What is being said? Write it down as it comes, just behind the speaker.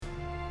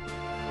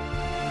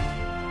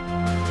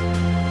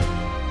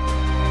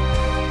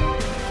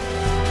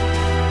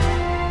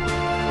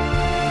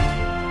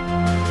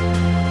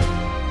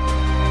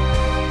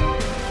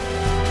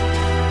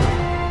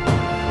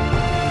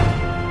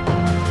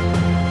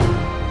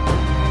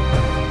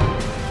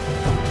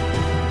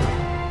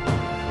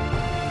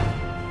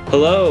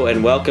Hello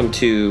and welcome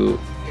to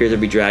Here There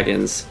Be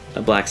Dragons,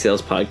 a Black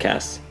Sails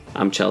podcast.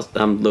 I'm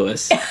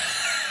Lewis.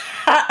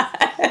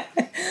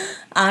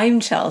 I'm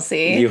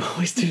Chelsea. You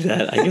always do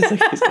that. I guess I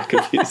get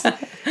confused.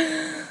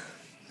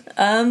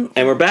 And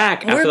we're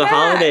back after the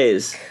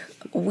holidays.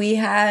 We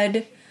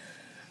had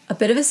a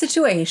bit of a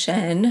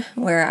situation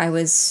where I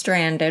was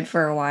stranded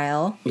for a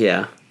while.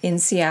 Yeah. In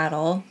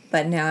Seattle,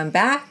 but now I'm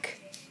back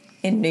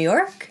in New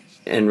York.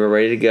 And we're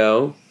ready to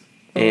go.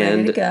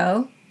 Ready to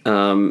go.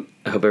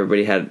 I hope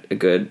everybody had a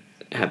good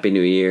Happy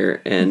New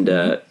Year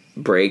and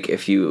break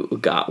if you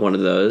got one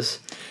of those.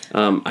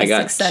 I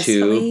got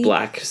 2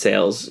 Black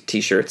Sails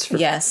t-shirts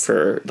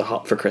for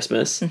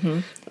Christmas.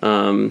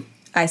 Mm-hmm.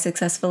 I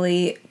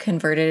successfully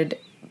converted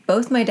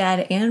both my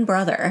dad and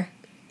brother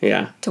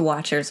to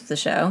watchers of the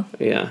show.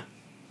 Yeah.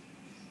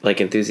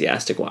 Like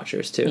enthusiastic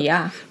watchers too.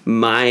 Yeah.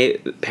 My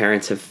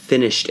parents have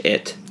finished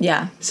it.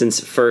 Yeah. Since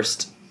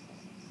first.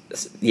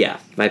 Yeah,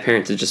 my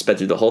parents have just sped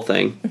through the whole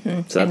thing. Mm-hmm. So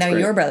that's and now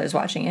great. Your brother's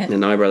watching it. And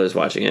now my brother's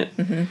watching it.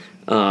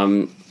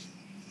 Mm-hmm.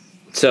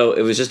 So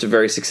it was just a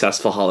very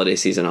successful holiday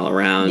season all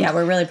around. Yeah,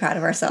 we're really proud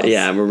of ourselves.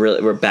 Yeah,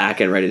 we're back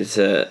and ready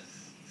to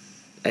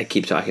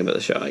keep talking about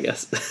the show, I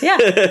guess.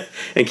 Yeah.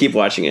 And keep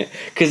watching it.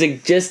 Because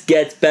it just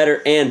gets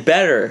better and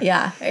better.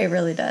 Yeah, it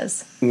really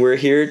does. We're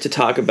here to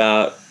talk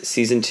about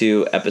Season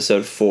 2,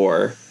 Episode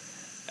 4,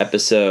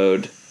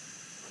 Episode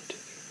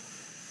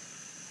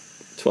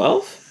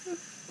 12?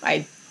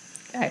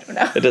 I don't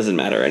know. It doesn't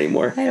matter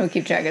anymore. I don't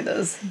keep track of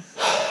those.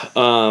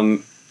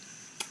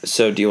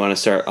 So do you want to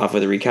start off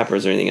with a recap or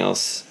is there anything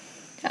else?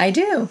 I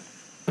do.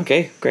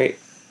 Okay, great.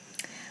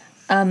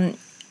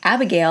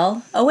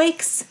 Abigail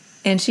awakes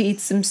and she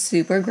eats some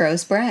super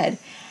gross bread.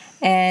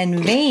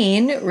 And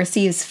Vane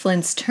receives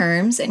Flint's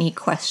terms and he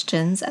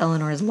questions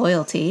Eleanor's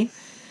loyalty.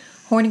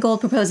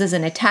 Hornigold proposes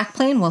an attack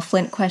plan while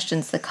Flint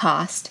questions the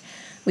cost.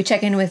 We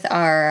check in with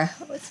our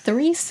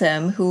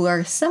threesome who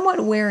are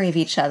somewhat wary of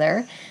each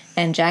other.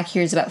 And Jack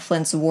hears about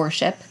Flint's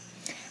warship.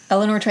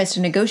 Eleanor tries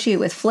to negotiate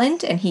with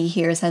Flint, and he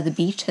hears how the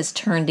beach has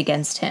turned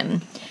against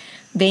him.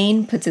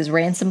 Vane puts his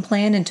ransom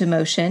plan into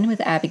motion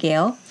with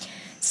Abigail.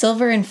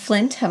 Silver and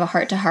Flint have a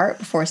heart-to-heart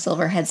before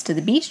Silver heads to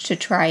the beach to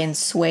try and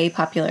sway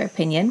popular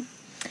opinion.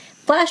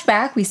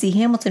 Flashback, we see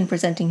Hamilton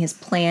presenting his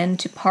plan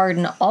to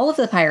pardon all of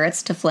the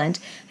pirates to Flint,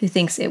 who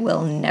thinks it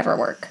will never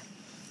work.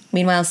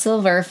 Meanwhile,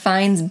 Silver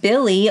finds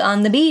Billy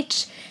on the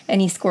beach, and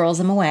he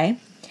squirrels him away.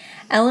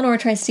 Eleanor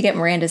tries to get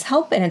Miranda's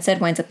help and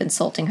instead winds up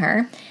insulting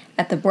her.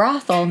 At the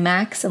brothel,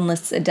 Max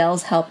enlists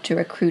Adele's help to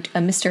recruit a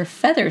Mr.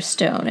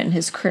 Featherstone and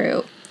his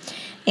crew.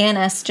 Anne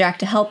asks Jack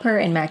to help her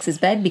in Max's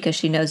bed because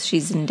she knows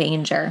she's in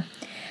danger.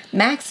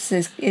 Max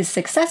is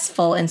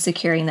successful in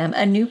securing them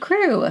a new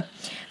crew.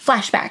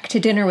 Flashback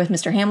to dinner with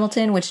Mr.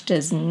 Hamilton, which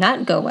does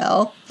not go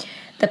well.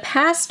 The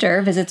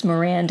pastor visits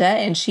Miranda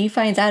and she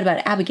finds out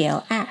about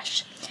Abigail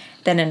Ashe.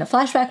 Then in a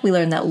flashback, we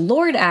learn that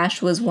Lord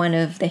Ashe was one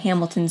of the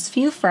Hamiltons'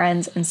 few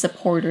friends and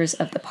supporters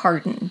of the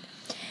pardon.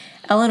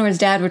 Eleanor's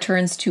dad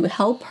returns to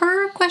help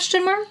her, ?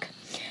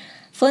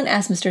 Flint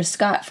asks Mr.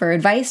 Scott for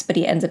advice, but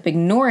he ends up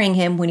ignoring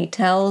him when he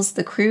tells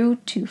the crew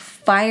to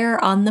fire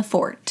on the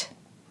fort.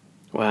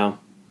 Wow.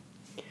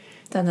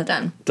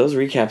 Dun. Those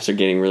recaps are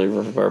getting really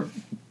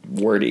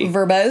wordy.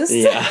 Verbose?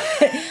 Yeah.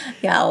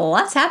 Yeah,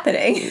 lots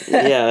happening.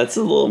 Yeah, that's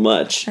a little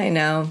much. I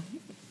know.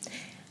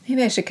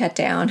 Maybe I should cut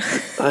down.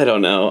 I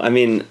don't know. I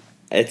mean,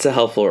 it's a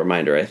helpful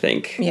reminder, I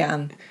think.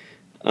 Yeah.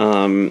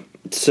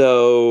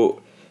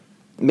 So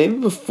maybe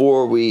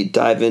before we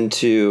dive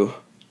into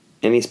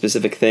any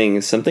specific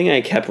things, something I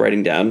kept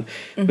writing down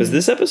was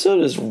this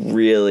episode is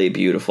really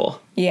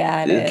beautiful.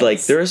 Yeah, it is.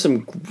 Like, there are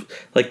some,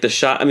 like, the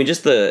shot, I mean,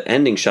 just the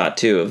ending shot,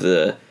 too, of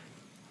the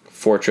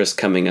fortress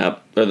coming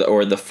up,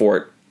 or the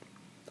fort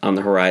on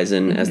the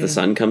horizon as the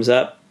sun comes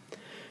up.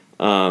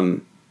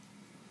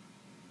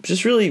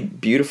 Just really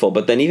beautiful.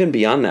 But then even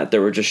beyond that,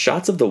 there were just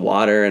shots of the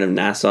water and of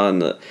Nassau and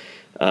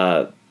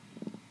the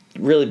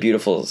really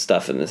beautiful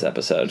stuff in this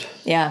episode.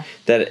 Yeah.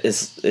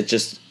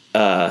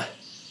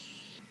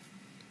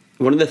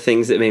 One of the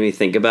things that made me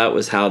think about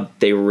was how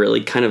they were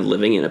really kind of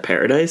living in a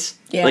paradise.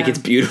 Yeah. Like, it's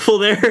beautiful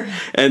there,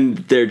 and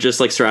they're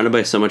just, like, surrounded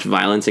by so much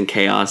violence and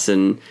chaos,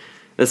 and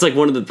that's, like,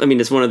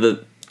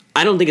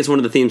 I don't think it's one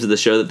of the themes of the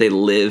show that they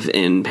live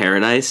in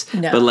paradise,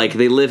 but, like,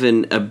 they live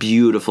in a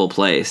beautiful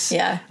place.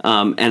 Yeah.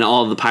 And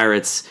all of the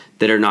pirates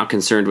that are not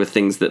concerned with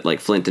things that,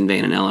 like, Flint and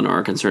Vane and Eleanor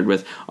are concerned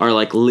with are,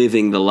 like,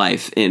 living the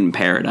life in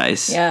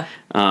paradise. Yeah.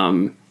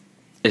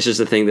 It's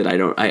just a thing that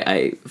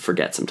I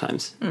forget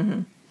sometimes.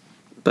 Mm-hmm.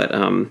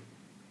 But,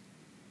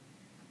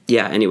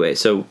 yeah, anyway,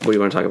 so what do you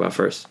want to talk about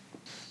first?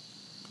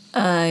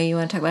 You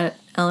want to talk about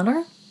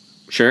Eleanor?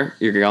 Sure,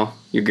 your girl.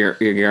 Your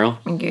girl.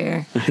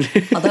 Yeah.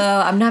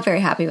 Although I'm not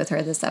very happy with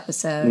her this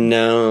episode.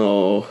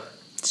 No.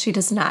 She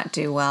does not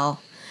do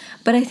well.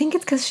 But I think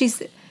it's because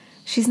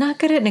she's not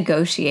good at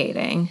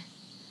negotiating.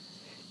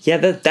 Yeah,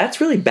 that's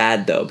really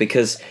bad, though,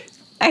 because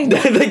I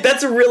know. like,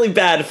 that's a really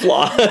bad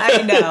flaw.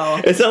 I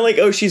know. It's not like,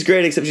 oh, she's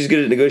great, except she's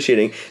good at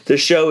negotiating. The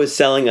show is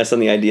selling us on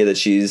the idea that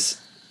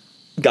she's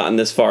gotten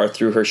this far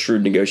through her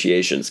shrewd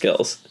negotiation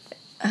skills.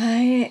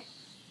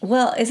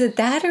 Well, is it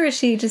that, or has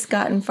she just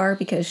gotten far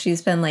because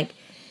she's been like,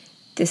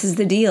 this is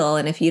the deal,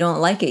 and if you don't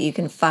like it, you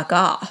can fuck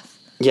off?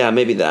 Yeah,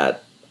 maybe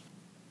that.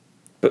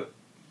 But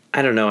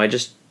I don't know. I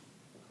just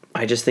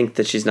think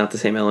that she's not the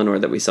same Eleanor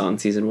that we saw in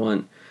season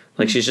 1.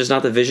 Like, she's just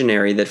not the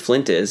visionary that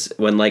Flint is.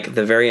 When, like,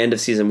 the very end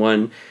of season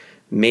 1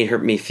 made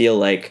me feel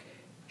like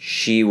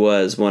she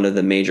was one of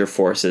the major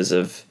forces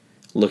of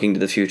looking to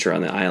the future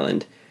on the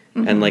island.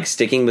 Mm-hmm. And, like,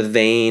 sticking with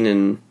Vane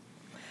and...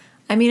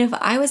 I mean, if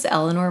I was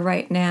Eleanor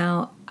right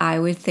now, I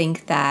would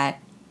think that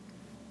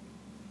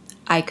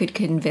I could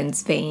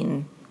convince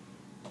Vane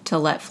to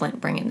let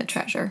Flint bring in the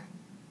treasure.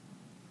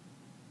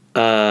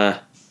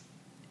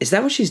 Is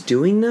that what she's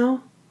doing,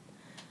 though?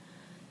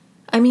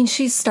 I mean,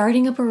 she's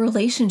starting up a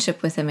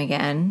relationship with him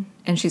again,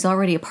 and she's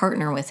already a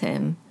partner with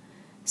him.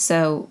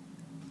 So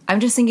I'm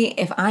just thinking,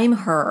 if I'm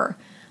her,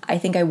 I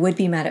think I would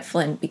be mad at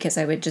Flint, because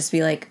I would just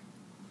be like,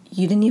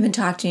 you didn't even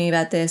talk to me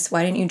about this.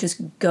 Why didn't you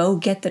just go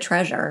get the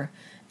treasure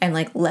and,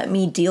 like, let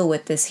me deal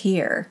with this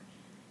here?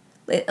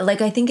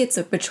 Like, I think it's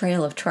a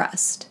betrayal of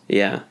trust.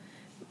 Yeah.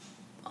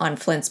 On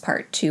Flint's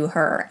part to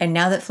her. And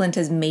now that Flint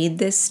has made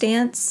this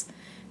stance,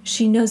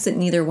 she knows that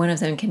neither one of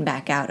them can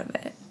back out of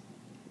it.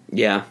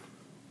 Yeah.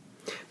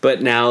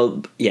 But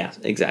now, yeah,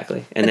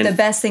 exactly. And but then the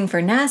best thing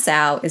for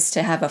Nassau is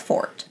to have a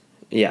fort.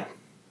 Yeah.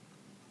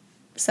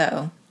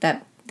 So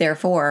that,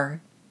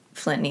 therefore,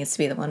 Flint needs to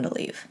be the one to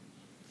leave.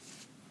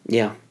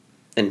 Yeah.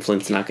 And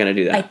Flint's not going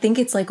to do that. I think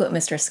it's like what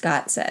Mr.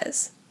 Scott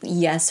says.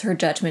 Yes, her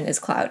judgment is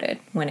clouded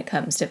when it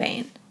comes to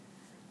Vane.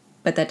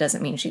 But that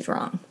doesn't mean she's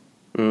wrong.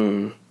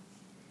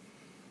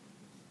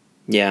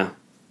 Yeah.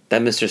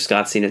 That Mr.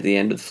 Scott scene at the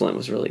end with Flint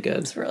was really good.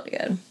 It's really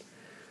good.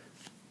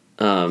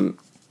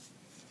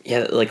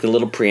 Yeah, like the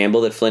little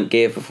preamble that Flint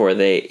gave before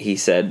he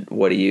said,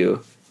 what do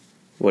you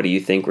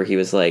think? Where he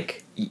was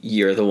like,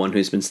 you're the one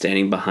who's been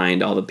standing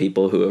behind all the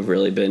people who have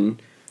really been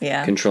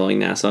controlling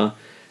Nassau.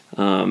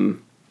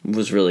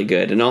 Was really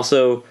good. And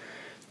also,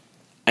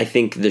 I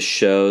think the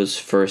show's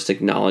first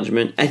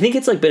acknowledgement, I think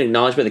it's like been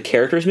acknowledged by the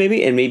characters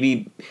maybe, and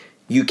maybe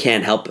you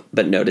can't help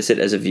but notice it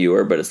as a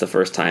viewer, but it's the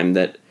first time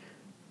that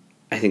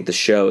I think the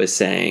show is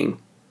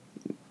saying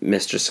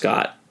Mr.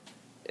 Scott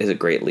is a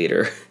great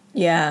leader.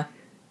 Yeah.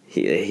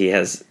 He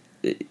has...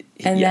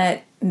 And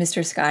that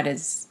Mr. Scott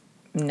is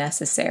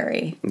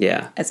necessary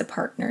as a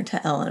partner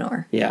to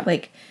Eleanor. Yeah.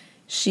 Like,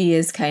 she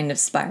is kind of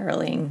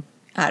spiraling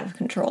out of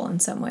control in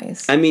some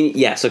ways. I mean,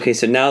 yes. Okay,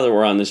 so now that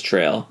we're on this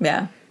trail...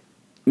 Yeah.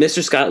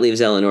 Mr. Scott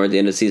leaves Eleanor at the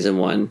end of season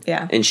 1.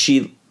 Yeah. And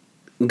she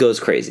goes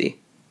crazy.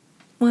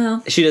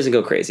 Well... She doesn't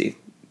go crazy.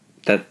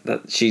 That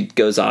she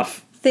goes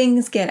off...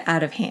 Things get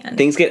out of hand.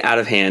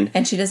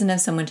 And she doesn't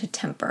have someone to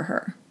temper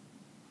her.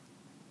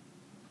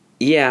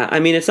 Yeah, I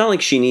mean, it's not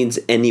like she needs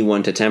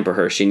anyone to temper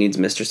her. She needs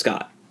Mr.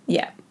 Scott.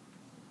 Yeah.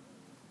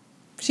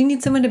 She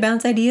needs someone to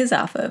bounce ideas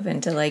off of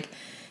and to, like,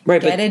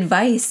 get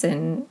advice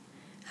and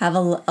have a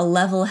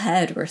level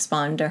head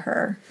respond to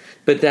her.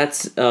 But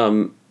that's,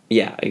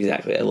 yeah,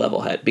 exactly, a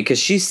level head. Because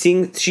she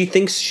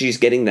thinks she's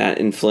getting that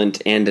in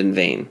Flint and in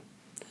Vane.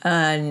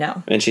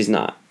 No. And she's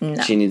not.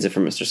 No. She needs it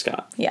from Mr.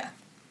 Scott. Yeah.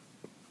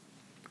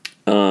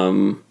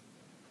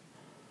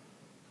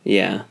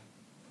 Yeah.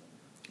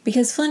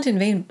 Because Flint and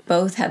Vane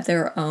both have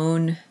their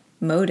own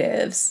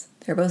motives.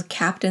 They're both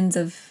captains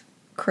of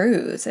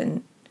crews,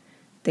 and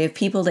they have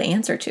people to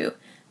answer to.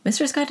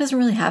 Mr. Scott doesn't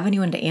really have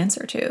anyone to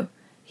answer to.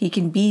 He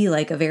can be,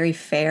 like, a very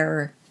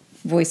fair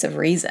voice of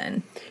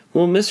reason.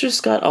 Well, Mr.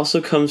 Scott also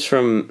comes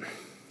from...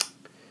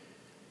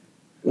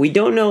 We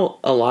don't know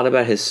a lot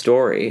about his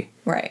story.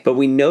 Right. But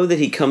we know that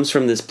he comes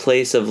from this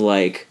place of,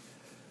 like,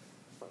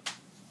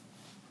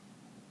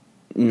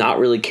 not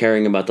really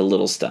caring about the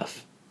little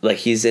stuff. Like,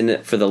 he's in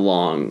it for the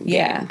long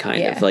game,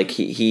 kind of. Like,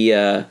 he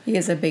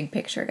is a big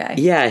picture guy.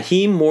 Yeah,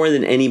 he, more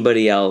than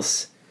anybody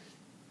else,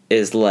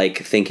 is, like,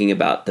 thinking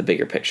about the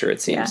bigger picture,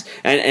 it seems.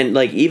 Yeah. And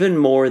like, even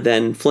more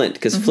than Flint.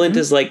 Because Flint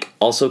is, like,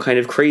 also kind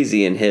of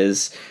crazy in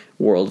his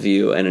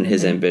worldview and in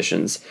his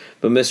ambitions.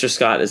 But Mr.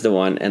 Scott is the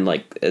one, and,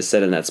 like, as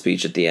said in that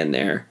speech at the end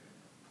there,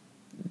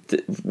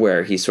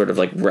 where he sort of,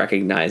 like,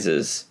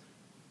 recognizes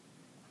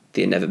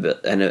the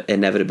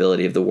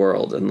inevitability of the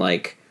world and,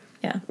 like...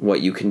 Yeah. What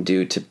you can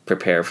do to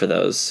prepare for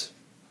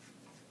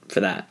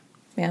that.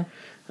 Yeah.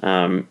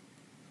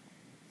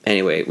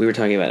 Anyway, we were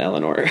talking about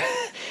Eleanor.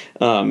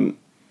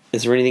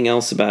 Is there anything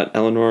else about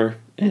Eleanor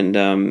and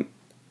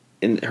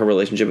in her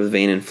relationship with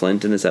Vane and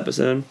Flint in this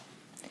episode?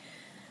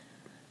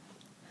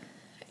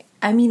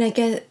 I mean, I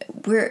guess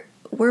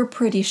we're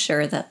pretty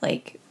sure that,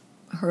 like,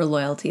 her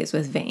loyalty is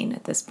with Vane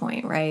at this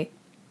point, right?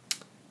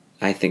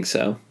 I think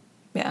so.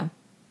 Yeah.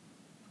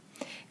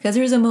 Because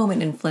there's a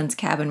moment in Flint's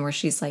cabin where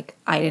she's like,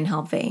 I didn't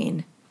help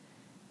Vane.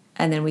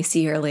 And then we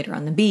see her later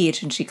on the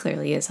beach, and she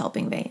clearly is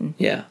helping Vane.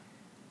 Yeah.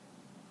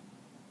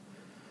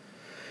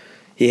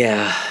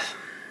 Yeah.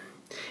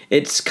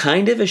 It's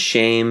kind of a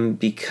shame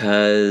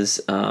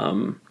because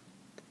I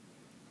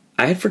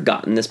had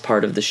forgotten this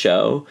part of the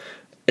show,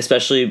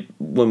 especially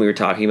when we were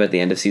talking about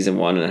the end of season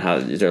 1 and how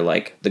they're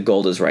like, the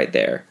gold is right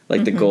there.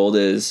 Like, the gold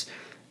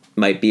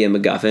might be a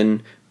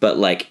MacGuffin, but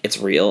like it's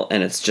real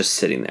and it's just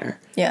sitting there.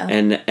 Yeah.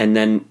 And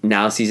then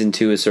now season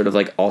 2 is sort of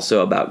like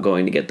also about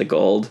going to get the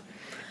gold.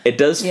 It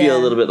does feel a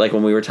little bit like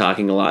when we were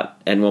talking a lot,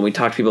 and when we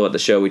talk to people about the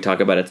show, we talk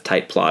about its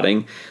tight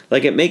plotting.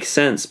 Like, it makes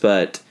sense,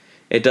 but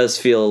it does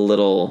feel a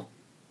little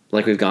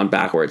like we've gone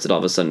backwards, that all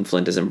of a sudden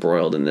Flint is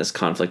embroiled in this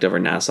conflict over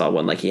Nassau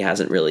when, like, he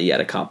hasn't really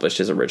yet accomplished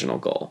his original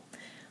goal.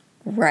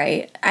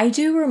 Right. I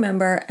do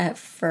remember at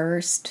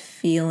first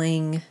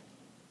feeling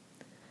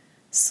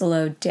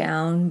slowed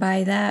down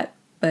by that,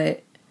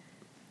 but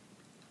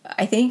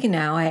I think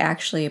now I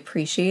actually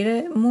appreciate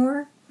it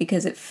more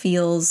because it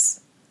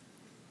feels,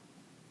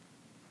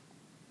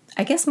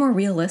 I guess, more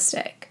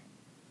realistic.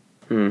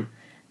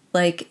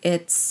 Like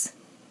it's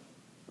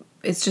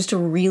just a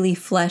really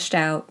fleshed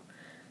out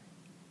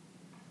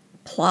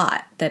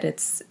plot that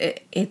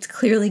it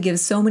clearly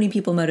gives so many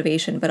people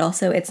motivation, but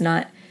also it's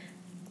not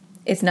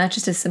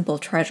just a simple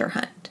treasure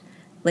hunt.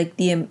 Like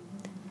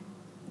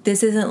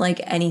this isn't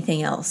like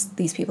anything else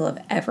these people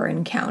have ever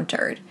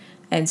encountered.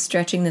 And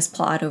stretching this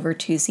plot over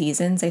 2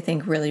 seasons, I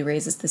think, really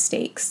raises the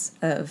stakes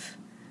of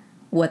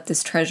what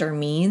this treasure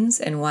means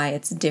and why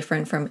it's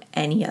different from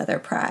any other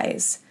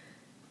prize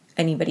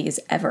anybody has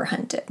ever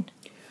hunted.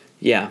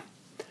 Yeah.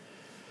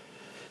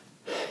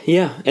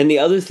 Yeah. And the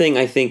other thing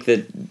I think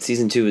that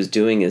season 2 is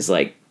doing is,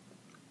 like,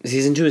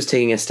 season 2 is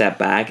taking a step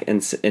back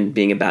and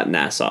being about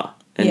Nassau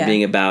and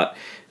being about,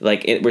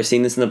 like, we're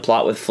seeing this in the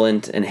plot with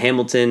Flint and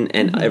Hamilton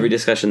and every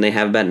discussion they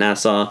have about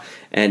Nassau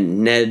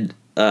and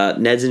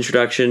Ned's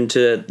introduction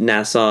to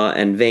Nassau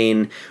and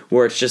Vane,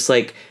 where it's just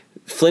like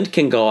Flint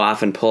can go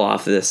off and pull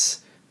off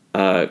this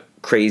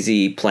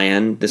crazy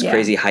plan, this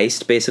crazy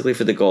heist basically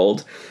for the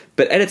gold.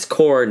 But at its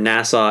core,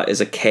 Nassau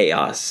is a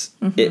chaos.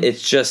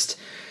 It's just,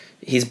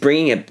 he's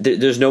bringing it,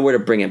 there's nowhere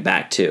to bring it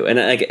back to. And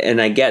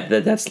I get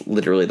that that's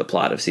literally the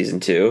plot of season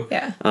 2.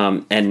 Yeah.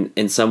 And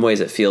in some ways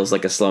it feels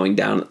like a slowing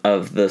down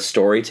of the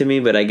story to me,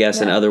 but I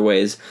guess in other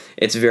ways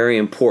it's very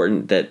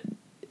important that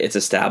it's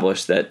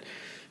established that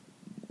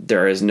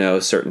there is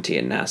no certainty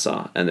in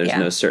Nassau, and there's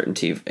no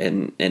certainty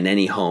in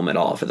any home at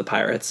all for the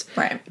pirates.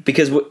 Right.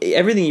 Because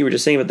everything you were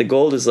just saying about the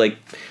gold is like,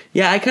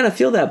 yeah, I kind of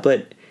feel that,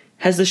 but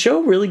has the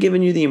show really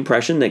given you the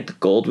impression that the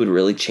gold would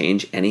really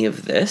change any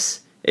of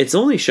this? It's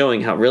only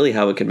showing how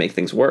it could make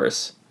things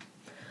worse.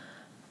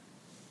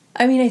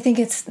 I mean, I think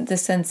it's the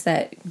sense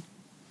that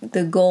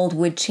the gold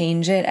would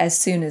change it as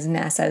soon as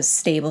Nassau's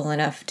stable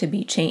enough to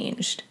be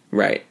changed.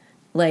 Right.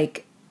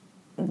 Like,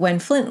 when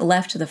Flint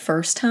left the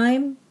first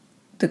time,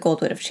 the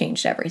gold would have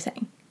changed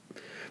everything.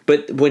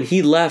 But when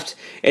he left,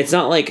 it's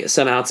not like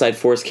some outside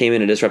force came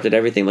in and disrupted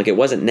everything. Like, it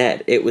wasn't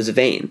Ned. It was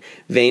Vane.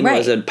 Vane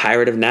was a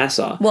pirate of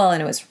Nassau. Well, and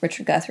it was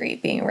Richard Guthrie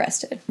being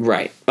arrested.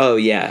 Right. Oh,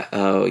 yeah.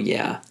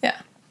 Yeah.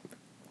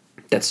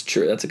 That's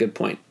true. That's a good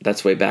point.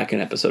 That's way back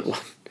in episode 1.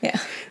 Yeah.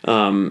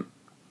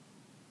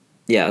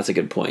 Yeah, that's a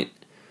good point.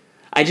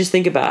 I just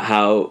think about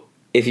how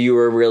if you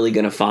were really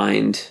going to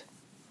find...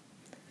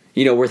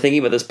 You know, we're thinking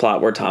about this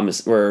plot where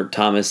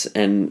Thomas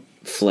and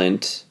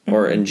Flint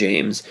and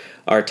James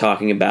are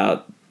talking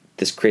about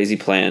this crazy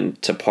plan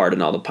to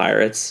pardon all the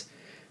pirates.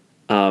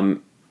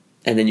 And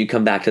then you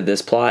come back to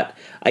this plot.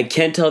 I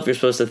can't tell if you're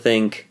supposed to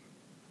think,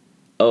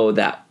 oh,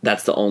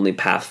 that's the only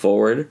path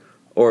forward,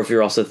 or if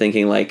you're also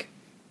thinking like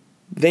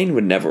Vane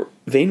would never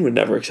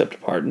accept a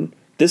pardon.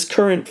 This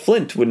current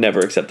Flint would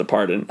never accept a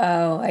pardon.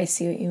 Oh, I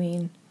see what you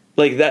mean.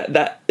 Like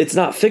that it's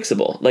not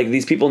fixable. Like,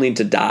 these people need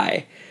to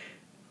die.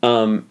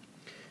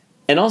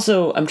 And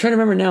also, I'm trying to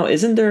remember now,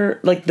 isn't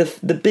there, like,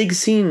 the big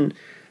scene,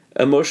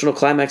 emotional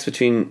climax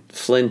between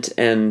Flint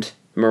and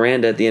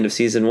Miranda at the end of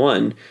season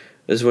 1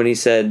 is when he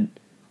said,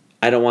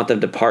 I don't want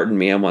them to pardon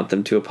me, I want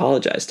them to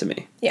apologize to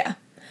me. Yeah.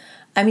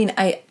 I mean,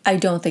 I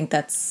don't think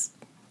that's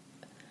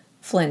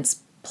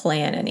Flint's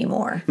plan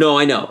anymore. No,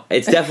 I know.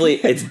 It's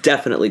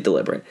definitely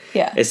deliberate.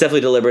 Yeah. It's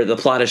definitely deliberate. The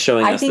plot is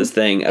showing us this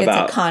thing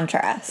about... It's a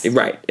contrast.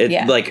 Right.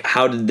 Like,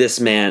 how did this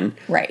man,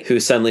 who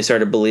suddenly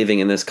started believing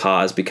in this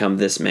cause, become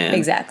this man?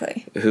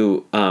 Exactly.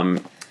 Who...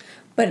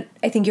 But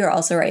I think you're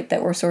also right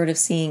that we're sort of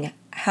seeing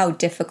how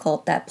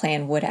difficult that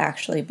plan would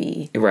actually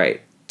be.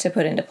 Right. To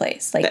put into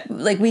place.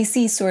 Like we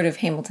see sort of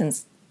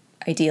Hamilton's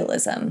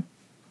idealism.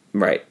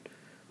 Right.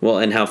 Well,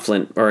 and how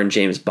Flint and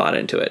James bought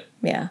into it.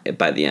 Yeah.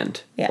 By the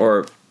end. Yeah.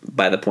 Or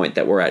by the point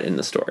that we're at in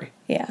the story.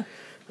 Yeah.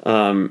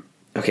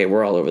 Okay,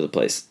 we're all over the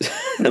place.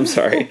 I'm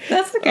sorry.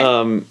 That's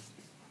okay.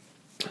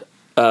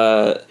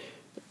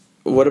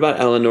 What about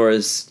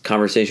Eleanor's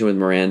conversation with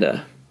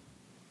Miranda?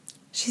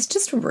 She's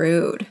just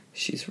rude.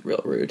 She's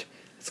real rude.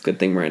 It's a good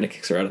thing Miranda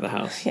kicks her out of the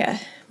house. Yeah,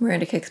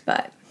 Miranda kicks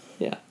butt.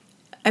 Yeah.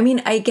 I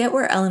mean, I get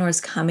where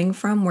Eleanor's coming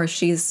from, where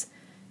she's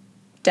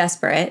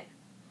desperate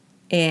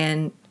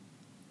and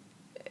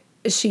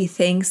she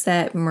thinks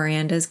that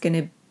Miranda's going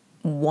to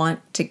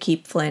want to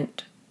keep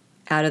Flint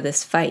out of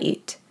this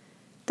fight.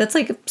 That's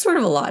like sort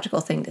of a logical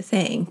thing to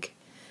think.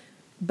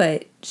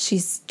 But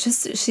she's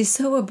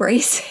so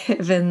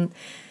abrasive, and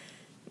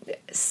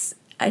it's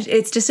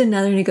just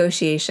another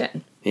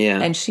negotiation.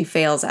 Yeah. And she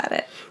fails at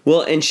it.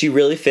 Well, and she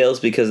really fails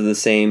because of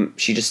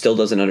she just still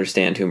doesn't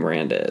understand who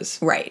Miranda is.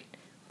 Right.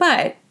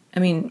 But I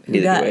mean,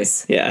 who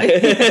does? Yeah.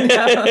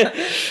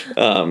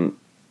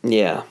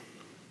 Yeah.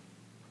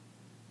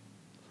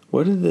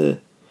 What are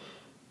the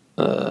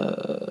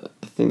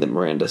thing that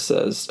Miranda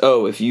says?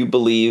 Oh, if you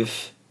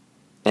believe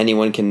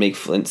anyone can make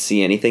Flint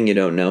see anything, you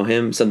don't know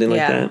him. Something like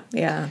that.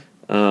 Yeah.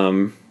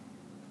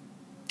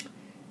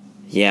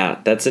 Yeah,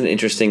 that's an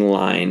interesting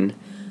line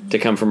to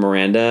come from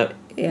Miranda.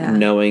 Yeah.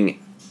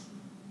 Knowing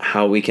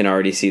how we can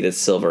already see that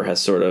Silver has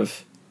sort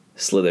of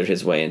slithered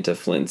his way into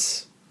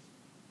Flint's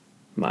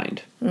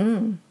mind.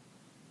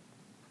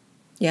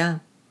 Yeah.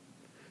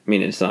 I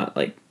mean, it's not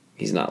like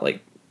he's not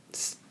like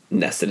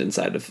nested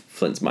inside of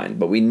Flint's mind,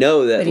 but we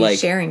know that, but he's like,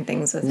 sharing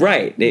things with him.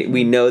 Right.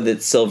 We know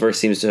that Silver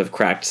seems to have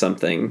cracked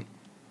something.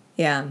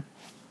 Yeah.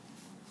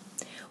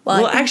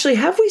 Well, actually,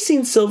 have we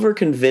seen Silver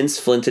convince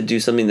Flint to do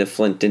something that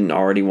Flint didn't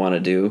already want to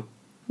do?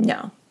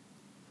 No.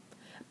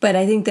 But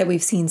I think that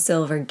we've seen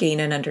Silver gain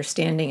an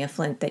understanding of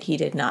Flint that he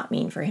did not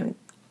mean for him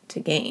to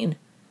gain.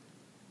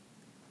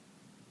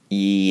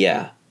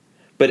 Yeah.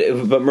 But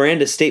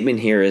Miranda's statement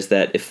here is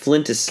that if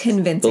Flint is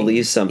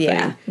believes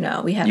something,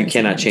 we haven't. You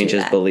cannot change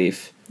his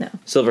belief. No.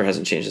 Silver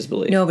hasn't changed his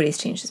belief. Nobody's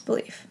changed his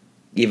belief.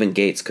 Even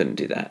Gates couldn't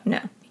do that.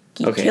 No.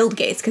 He killed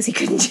Gates because he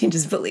couldn't change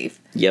his belief.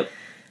 Yep.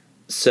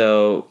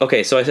 So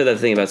I said that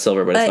thing about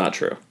Silver, but it's not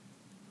true.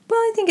 Well,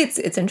 I think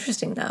it's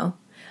interesting, though.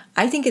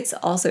 I think it's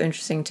also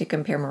interesting to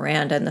compare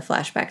Miranda and the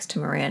flashbacks to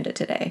Miranda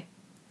today.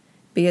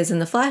 Because in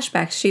the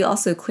flashbacks, she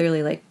also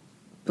clearly, like,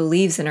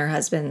 believes in her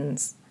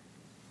husband's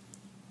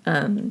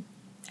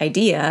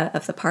idea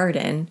of the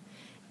pardon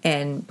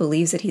and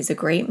believes that he's a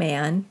great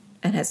man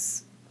and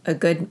has a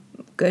good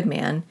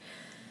man.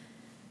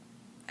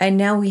 And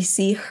now we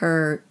see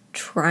her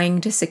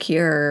trying to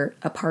secure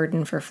a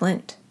pardon for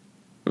Flint.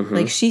 Mm-hmm.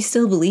 Like, she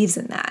still believes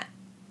in that.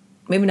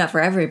 Maybe not for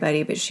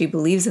everybody, but she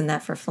believes in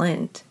that for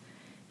Flint.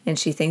 And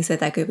she thinks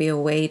that could be a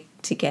way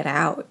to get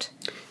out.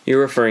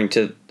 You're referring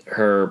to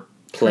her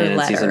plan in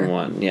season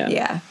 1, yeah.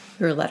 Yeah,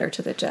 her letter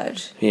to the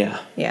judge. Yeah.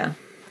 Yeah.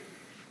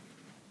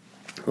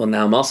 Well,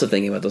 now I'm also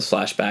thinking about those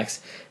flashbacks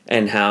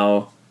and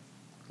how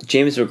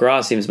James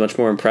McGraw seems much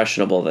more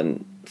impressionable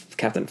than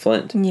Captain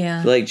Flint.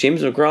 Yeah. Like,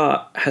 James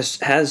McGraw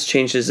has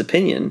changed his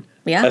opinion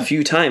a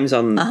few times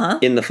in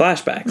the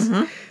flashbacks.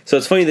 Mm-hmm. So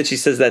it's funny that she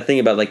says that thing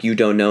about, like, you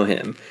don't know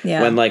him.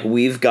 Yeah. When, like,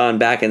 we've gone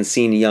back and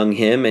seen young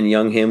him, and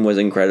young him was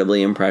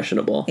incredibly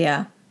impressionable.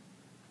 Yeah.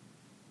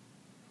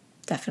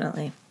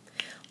 Definitely.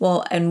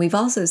 Well, and we've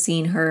also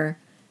seen her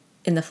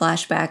in the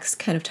flashbacks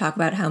kind of talk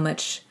about how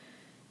much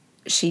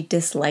she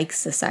dislikes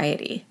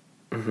society.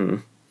 Mm-hmm.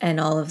 And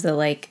all of the,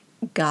 like,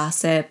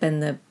 gossip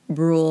and the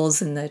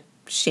rules and the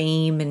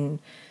shame, and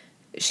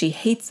she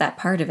hates that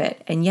part of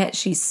it. And yet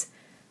she's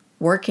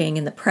working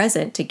in the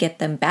present to get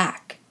them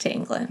back to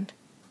England.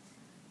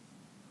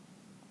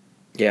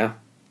 Yeah.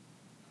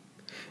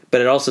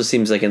 But it also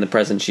seems like in the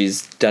present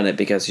she's done it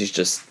because she's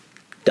just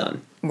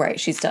done. Right,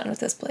 she's done with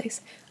this place.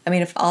 I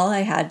mean, if all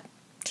I had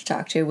to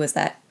talk to was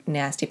that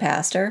nasty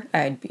pastor,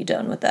 I'd be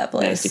done with that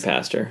place. Nasty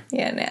pastor.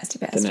 Yeah, nasty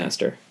pastor. The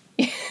Naster.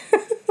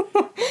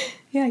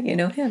 Yeah, you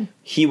know him.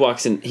 He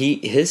walks in.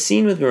 His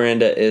scene with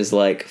Miranda is,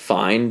 like,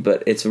 fine,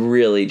 but it's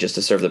really just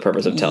to serve the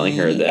purpose of telling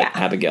her that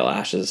Abigail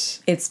Ash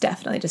is. It's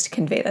definitely just to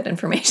convey that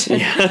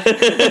information.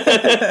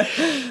 Yeah.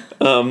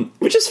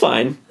 Which is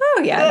fine.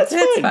 Oh yeah,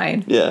 that's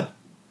fine. Yeah.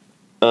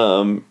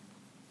 But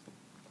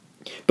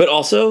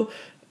also,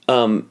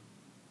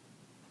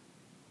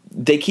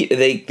 they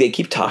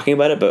keep talking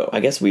about it, but I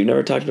guess we've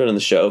never talked about it on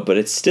the show. But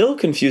it's still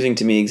confusing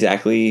to me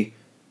exactly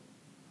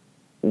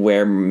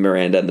where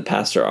Miranda and the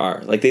pastor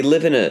are. Like, they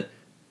live in a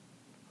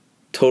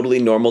totally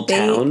normal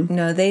town.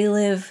 No, they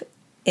live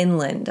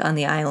inland on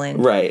the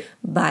island. Right.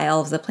 By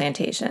all of the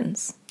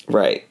plantations.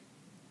 Right.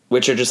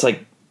 Which are just,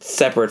 like,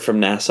 separate from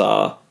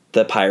Nassau,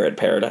 the pirate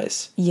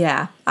paradise.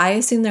 Yeah. I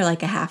assume they're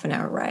like a half an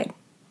hour ride.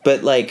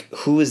 But, like,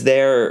 who is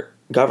their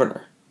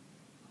governor?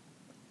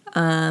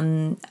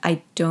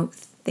 I don't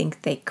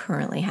think they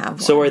currently have one.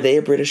 So are they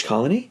a British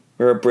colony?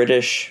 Or a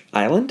British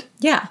island?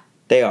 Yeah.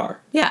 They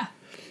are. Yeah.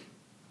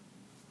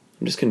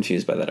 I'm just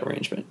confused by that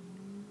arrangement.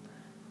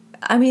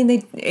 I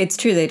mean, it's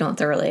true they don't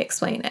thoroughly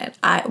explain it.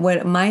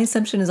 What my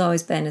assumption has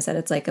always been is that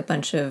it's like a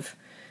bunch of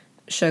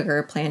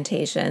sugar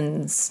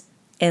plantations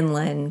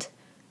inland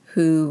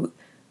who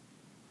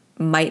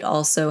might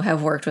also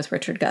have worked with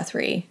Richard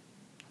Guthrie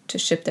to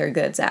ship their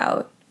goods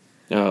out.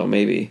 Oh,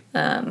 maybe.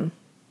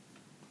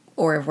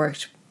 Or have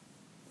worked,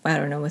 I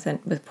don't know,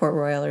 with Port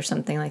Royal or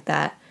something like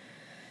that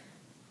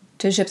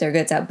to ship their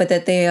goods out. But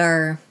that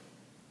they're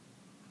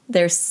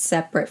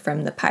separate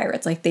from the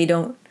pirates. Like, they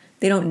don't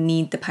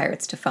need the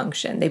pirates to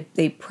function.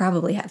 They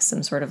probably have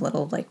some sort of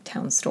little, like,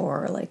 town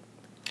store or, like,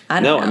 I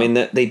don't know. No, I mean,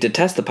 they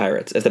detest the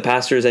pirates. If the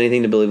pastor is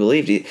anything to be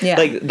believed,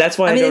 like, that's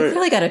why they've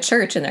probably got a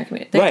church in their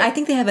community. Right. I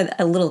think they have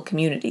a little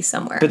community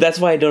somewhere. But that's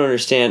why I don't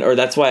understand, or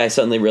that's why I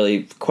suddenly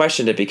really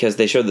questioned it, because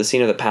they showed the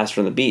scene of the pastor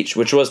on the beach,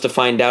 which was to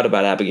find out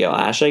about Abigail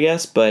Ash, I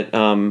guess. But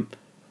when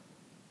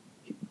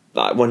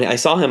I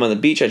saw him on the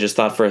beach, I just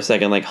thought for a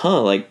second, like,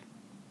 like,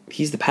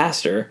 he's the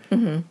pastor.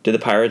 Mm-hmm. Did the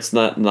pirates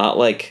not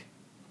like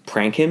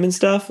prank him and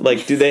stuff?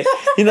 Like, do they,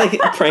 like,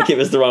 prank him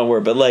is the wrong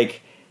word, but,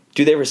 like,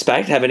 do they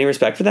have any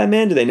respect for that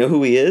man? Do they know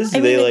who he is?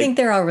 I think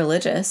they're all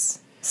religious,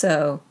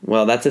 so.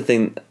 Well, that's a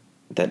thing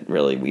that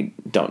really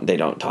they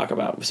don't talk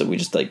about, so we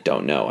just, like,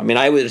 don't know. I mean,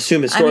 I would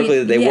assume historically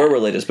that they were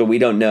religious, but we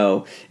don't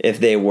know if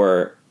they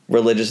were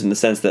religious in the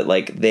sense that,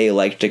 like, they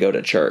like to go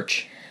to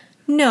church.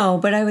 No,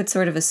 but I would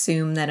sort of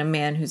assume that a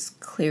man who's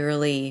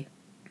clearly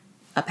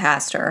a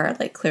pastor, or,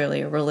 like,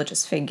 clearly a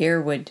religious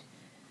figure would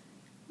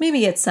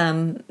maybe get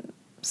some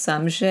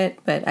shit,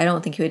 but I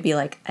don't think he would be,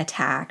 like,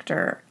 attacked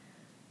or...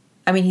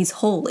 I mean, he's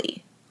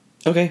holy.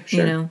 Okay, sure.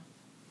 You know?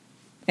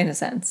 In a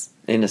sense.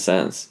 In a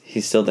sense.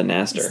 He's still the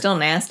naster. He's still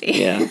nasty.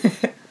 Yeah.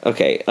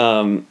 Okay,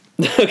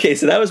 okay,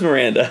 so that was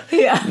Miranda.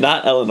 Yeah.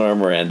 Not Eleanor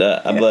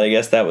Miranda, but I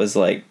guess that was,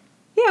 like...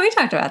 Yeah, we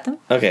talked about them.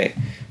 Okay.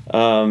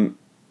 While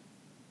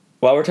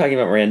we're talking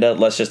about Miranda,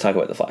 let's just talk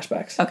about the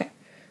flashbacks. Okay.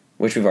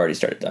 Which we've already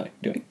started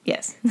doing.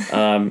 Yes.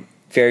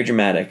 Very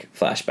dramatic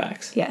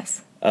flashbacks.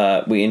 Yes.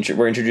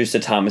 We're introduced to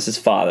Thomas's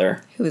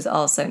father. Who is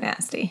also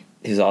nasty.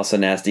 He's also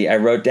nasty. I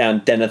wrote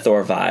down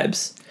Denethor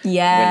vibes.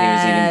 Yes. When he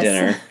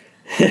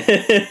was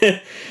eating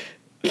dinner.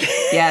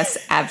 Yes,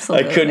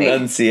 absolutely. I couldn't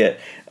unsee it.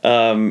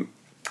 Do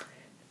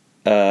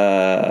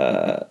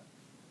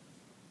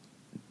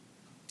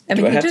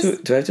I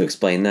have to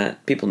explain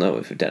that? People know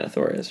who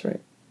Denethor is, right?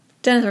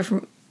 Denethor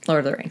from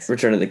Lord of the Rings.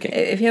 Return of the King.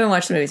 If you haven't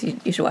watched the movies,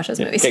 you should watch those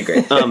movies. Okay,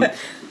 great.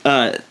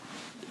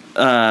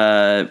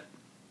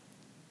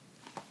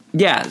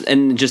 Yeah,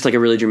 and just like a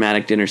really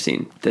dramatic dinner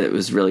scene that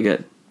was really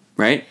good,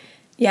 right?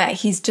 Yeah,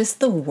 he's just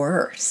the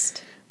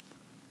worst.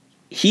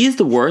 He's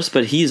the worst,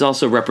 but he's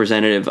also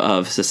representative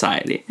of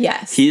society.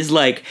 Yes. He's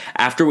like,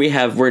 after we're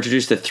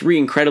introduced to 3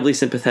 incredibly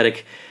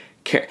sympathetic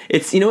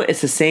it's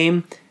the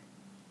same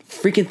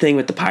freaking thing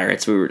with the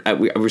pirates. We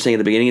were saying at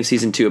the beginning of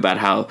season 2 about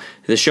how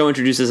the show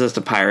introduces us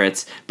to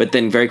pirates, but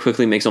then very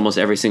quickly makes almost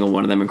every single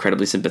one of them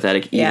incredibly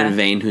sympathetic. Yeah. Even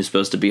Vane, who's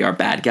supposed to be our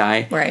bad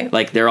guy. Right.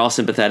 Like, they're all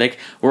sympathetic.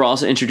 We're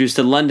also introduced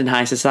to London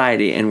high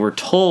society, and we're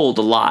told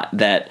a lot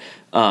that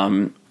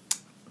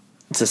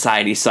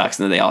society sucks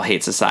and that they all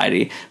hate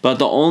society. But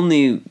the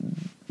only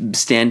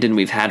stand-in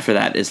we've had for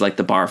that is, like,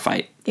 the bar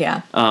fight.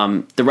 Yeah.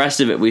 The rest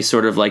of it we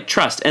sort of, like,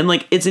 trust. And,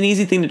 like, it's an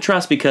easy thing to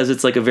trust because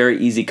it's, like, a very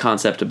easy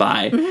concept to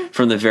buy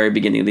from the very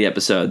beginning of the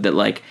episode that,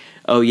 like,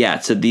 oh, yeah,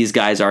 so these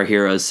guys are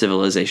heroes,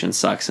 civilization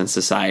sucks, and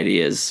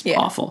society is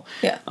awful.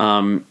 Yeah.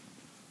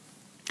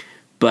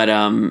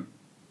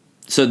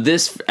 So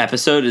this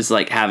episode is,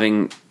 like,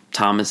 having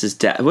Thomas's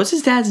dad... What's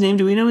his dad's name?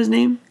 Do we know his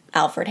name?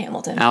 Alfred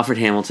Hamilton. Alfred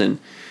Hamilton.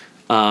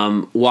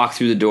 Walk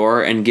through the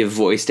door and give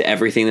voice to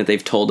everything that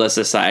they've told us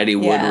society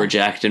would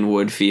reject and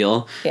would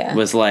feel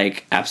was,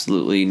 like,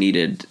 absolutely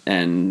needed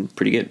and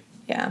pretty good.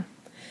 Yeah.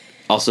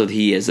 Also,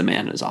 he is a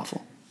man who's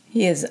awful.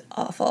 He is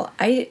awful.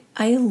 I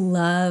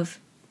love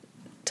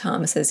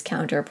Thomas's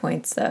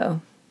counterpoints,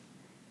 though.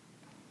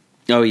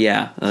 Oh,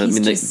 yeah. I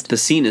mean, the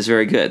scene is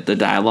very good. The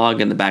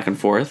dialogue and the back and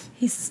forth.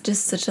 He's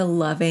just such a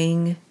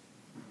loving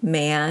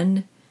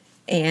man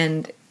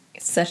and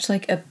such,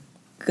 like, a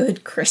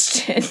good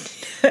Christian.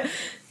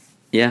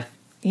 Yeah.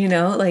 You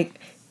know, like,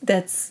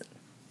 that's...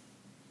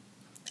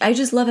 I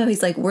just love how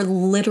he's like, we're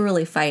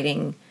literally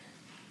fighting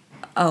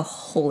a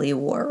holy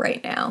war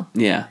right now.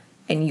 Yeah.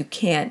 And you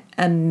can't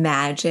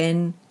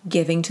imagine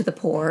giving to the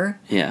poor.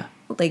 Yeah.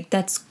 Like,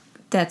 that's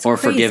or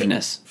crazy.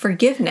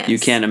 Forgiveness. You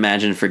can't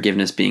imagine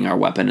forgiveness being our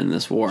weapon in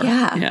this war.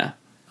 Yeah. Yeah.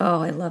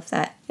 Oh, I love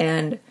that.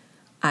 And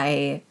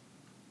I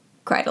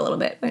cried a little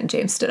bit when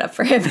James stood up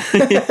for him.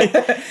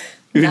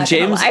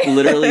 James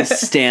literally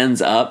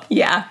stands up.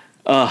 Yeah.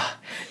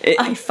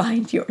 I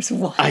find yours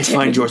wanting. I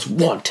find yours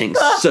wanting,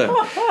 sir.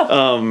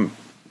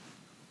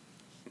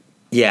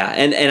 Yeah,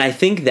 and I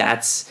think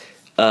that's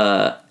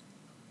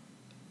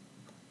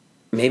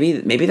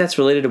maybe that's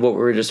related to what we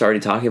were just already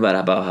talking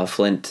about how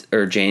Flint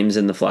or James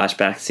in the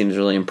flashback seems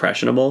really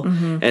impressionable,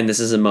 and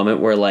this is a moment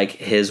where, like,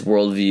 his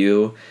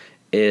worldview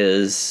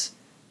is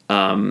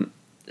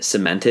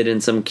cemented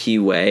in some key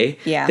way.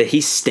 Yeah. That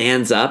he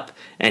stands up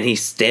and he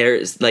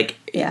stares, like,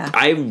 yeah.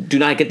 I do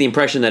not get the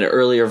impression that an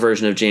earlier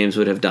version of James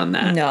would have done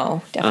that.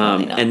 No,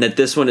 definitely not. And that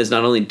this one is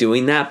not only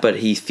doing that, but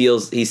he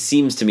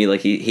seems to me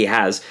like he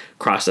has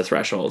crossed the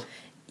threshold.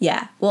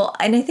 Yeah. Well,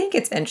 and I think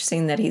it's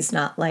interesting that he's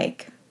not,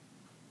 like...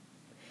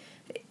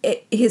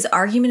 his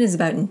argument is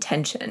about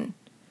intention.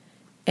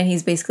 And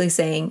he's basically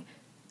saying...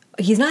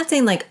 He's not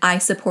saying, like, I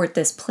support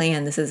this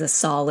plan. This is a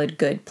solid,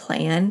 good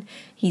plan.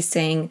 He's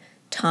saying,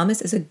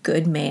 Thomas is a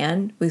good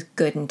man with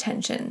good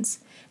intentions.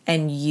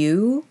 And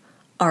you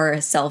are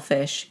a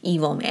selfish,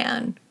 evil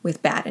man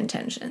with bad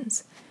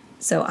intentions.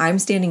 So I'm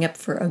standing up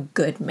for a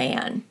good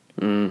man.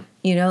 You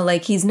know,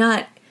 like, he's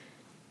not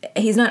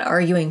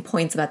arguing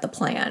points about the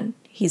plan.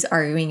 He's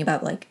arguing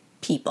about, like,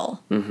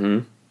 people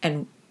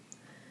and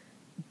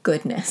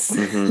goodness.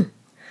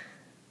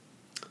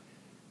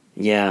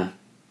 Yeah.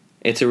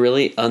 It's a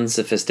really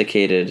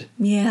unsophisticated...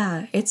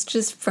 Yeah, it's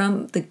just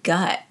from the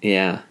gut.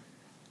 Yeah.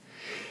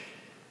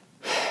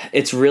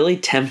 It's really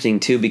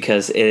tempting, too,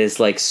 because it is,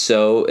 like,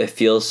 it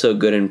feels so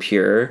good and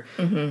pure,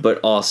 but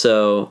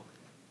also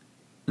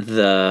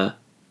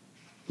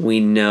we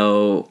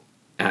know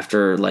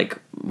after like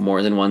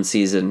more than one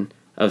season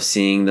of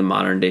seeing the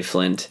modern day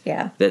Flint,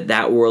 that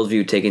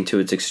worldview taken to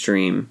its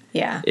extreme,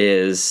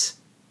 is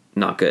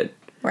not good.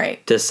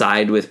 Right. To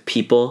side with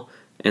people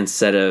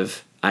instead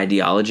of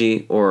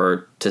ideology,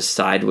 or to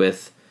side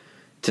with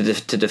to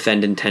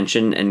defend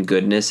intention and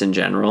goodness in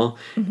general,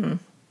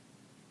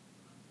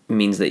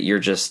 means that you're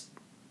just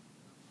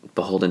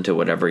beholden to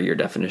whatever your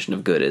definition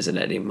of good is at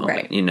any moment.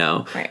 Right. You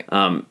know, right.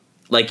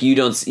 Like you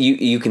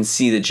can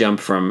see the jump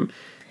from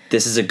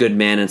this is a good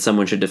man and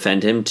someone should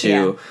defend him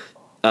to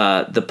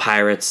the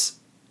pirates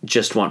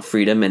just want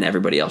freedom and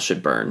everybody else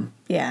should burn.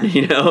 Yeah.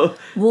 You know?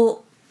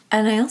 Well,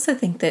 and I also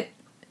think that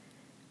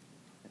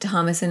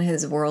Thomas and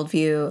his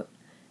worldview,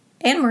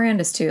 and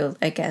Miranda's too,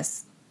 I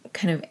guess,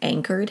 kind of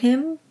anchored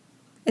him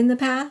in the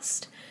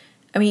past.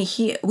 I mean,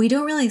 we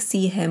don't really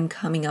see him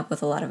coming up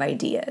with a lot of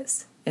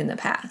ideas in the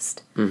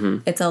past. Mm-hmm.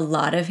 It's a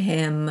lot of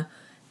him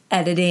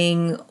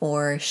editing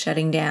or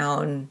shutting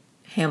down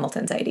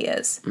Hamilton's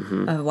ideas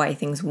of why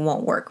things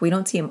won't work. We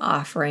don't see him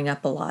offering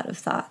up a lot of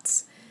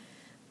thoughts.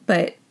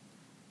 But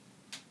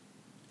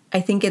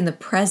I think in the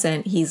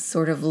present, he's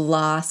sort of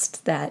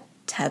lost that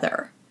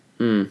tether.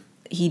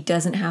 He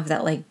doesn't have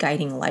that, like,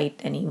 guiding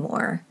light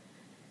anymore,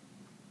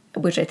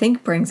 which I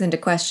think brings into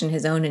question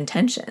his own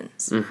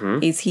intentions.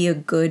 Is he a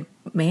good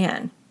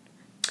man?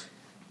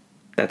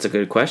 That's a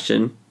good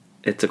question.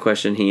 It's a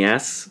question he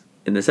asks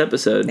in this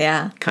episode.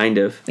 Yeah. Kind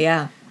of.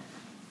 Yeah.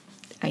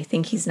 I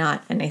think he's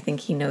not, and I think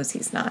he knows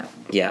he's not.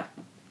 Yeah.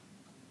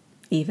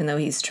 Even though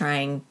he's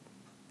trying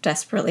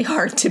desperately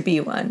hard to be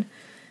one.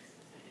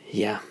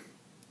 Yeah.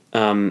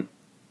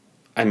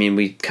 I mean,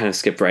 we kind of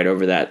skipped right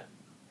over that.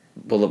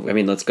 Well, I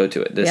mean, let's go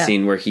to it. The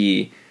scene where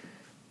he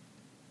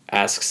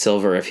asks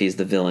Silver if he's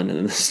the villain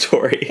in the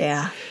story.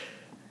 Yeah.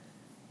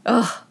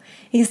 Oh,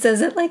 he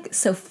says it, like,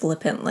 so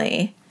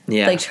flippantly.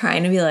 Yeah. Like,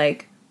 trying to be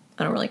like,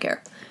 I don't really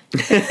care.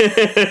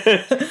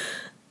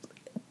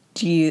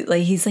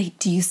 He's like,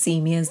 do you see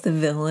me as the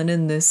villain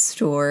in this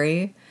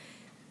story?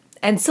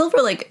 And Silver,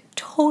 like,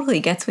 totally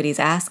gets what he's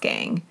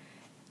asking.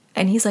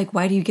 And he's like,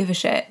 why do you give a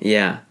shit?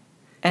 Yeah.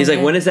 He's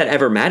like, when has that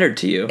ever mattered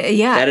to you?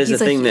 Yeah. That is the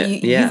thing that,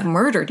 you've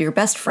murdered your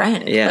best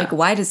friend. Yeah.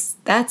 Like,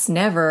 that's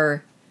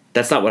never.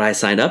 That's not what I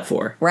signed up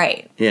for.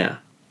 Right. Yeah.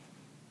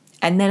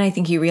 And then I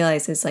think he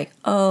realizes, like,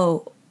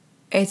 oh,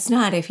 it's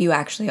not if you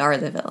actually are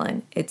the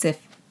villain. It's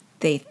if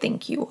they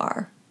think you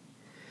are.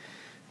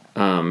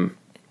 And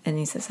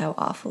he says how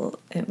awful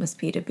it must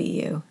be to be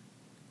you.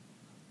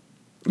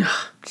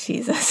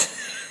 Jesus.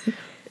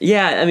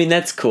 Yeah, I mean,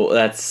 that's cool.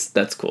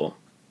 That's cool.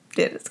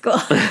 It is cool.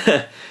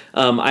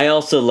 I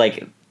also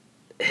like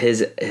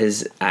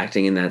his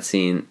acting in that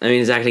scene. I mean,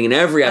 his acting in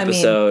every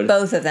episode. I mean,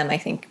 both of them, I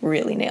think,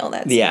 really nail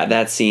that scene. Yeah,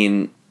 that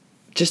scene.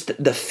 Just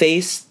the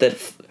face that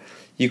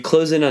you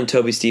close in on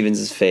Toby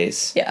Stephens'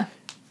 face. Yeah.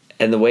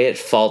 And the way it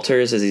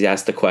falters as he's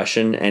asked the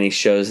question, and he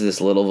shows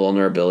this little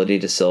vulnerability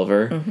to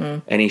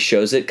Silver, and he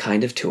shows it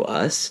kind of to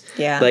us.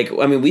 Yeah. Like,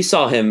 I mean, we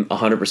saw him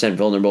 100%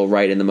 vulnerable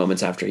right in the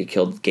moments after he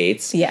killed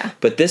Gates. Yeah.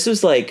 But this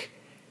was like,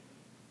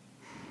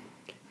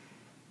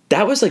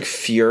 that was like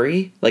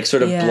fury, like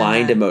sort of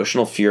blind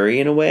emotional fury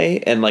in a way,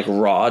 and like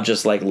raw,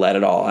 just like let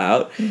it all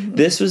out.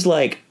 This was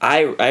like,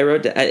 I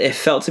wrote, it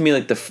felt to me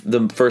like the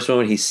first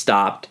moment he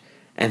stopped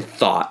and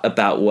thought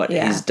about what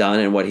he's done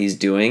and what he's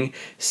doing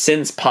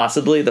since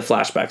possibly the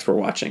flashbacks we're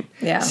watching.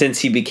 Yeah. Since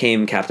he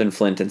became Captain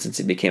Flint and since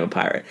he became a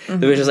pirate.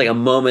 There was just like a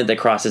moment that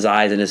crossed his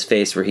eyes and his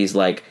face where he's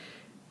like,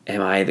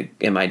 am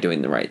I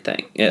doing the right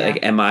thing? Yeah.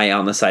 Like, am I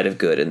on the side of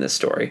good in this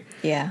story?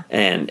 Yeah.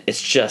 And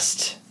it's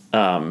just,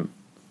 I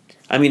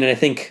mean, and I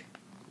think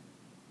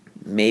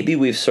maybe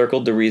we've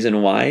circled the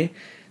reason why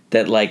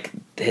that, like,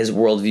 his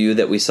worldview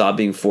that we saw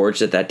being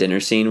forged at that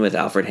dinner scene with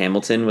Alfred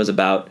Hamilton was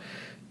about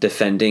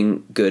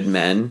defending good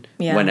men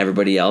when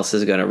everybody else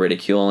is going to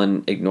ridicule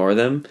and ignore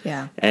them.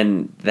 Yeah.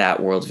 And that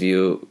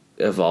worldview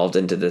evolved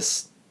into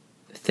this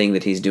thing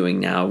that he's doing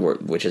now,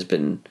 which has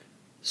been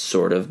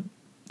sort of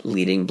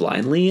leading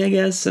blindly, I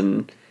guess,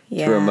 and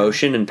through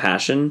emotion and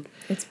passion.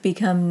 It's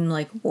become,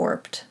 like,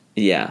 warped.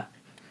 Yeah.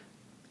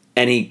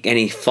 And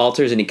he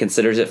falters and he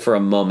considers it for a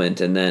moment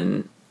and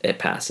then it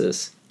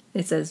passes.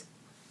 It says,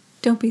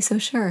 don't be so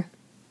sure.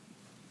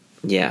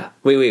 Yeah.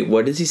 Wait.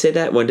 What does he say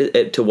that?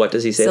 To what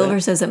does he say Silver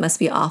that? says it must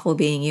be awful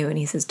being you, and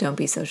he says, don't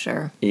be so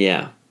sure.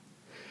 Yeah.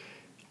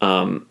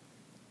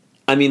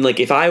 I mean, like,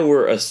 if I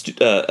were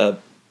a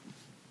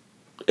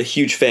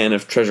huge fan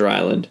of Treasure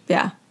Island.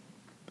 Yeah.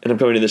 And I'm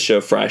coming to this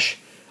show fresh,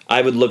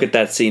 I would look at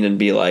that scene and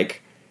be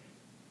like,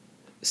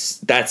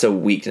 that's a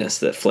weakness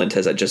that Flint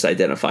has just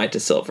identified to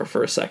Silver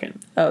for a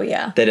second. Oh,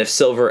 yeah. That if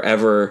Silver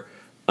ever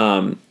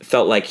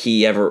felt like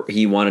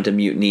he wanted to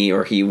mutiny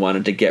or he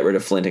wanted to get rid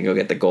of Flint and go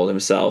get the gold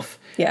himself,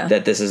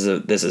 that this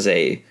is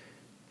a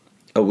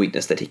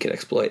weakness that he could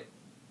exploit.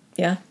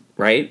 Yeah.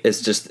 Right?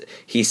 It's just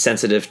he's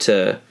sensitive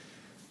to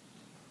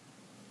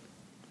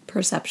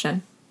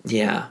perception.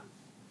 Yeah.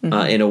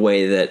 In a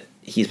way that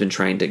he's been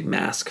trying to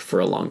mask for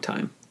a long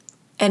time.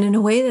 And in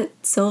a way that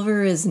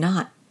Silver is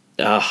not.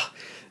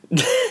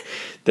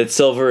 that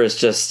Silver is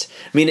just.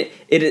 I mean,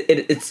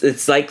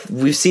 it's like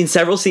we've seen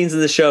several scenes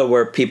in the show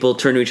where people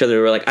turn to each other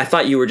and were like, "I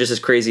thought you were just as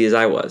crazy as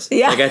I was.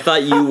 Yeah. Like I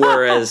thought you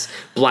were as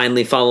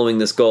blindly following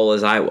this goal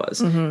as I was."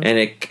 And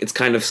it's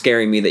kind of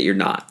scaring me that you're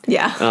not.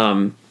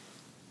 Yeah.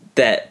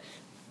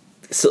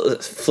 So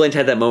Flint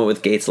had that moment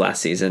with Gates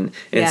last season,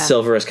 and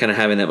Silver is kind of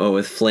having that moment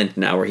with Flint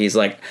now, where he's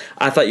like,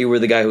 "I thought you were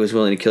the guy who was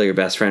willing to kill your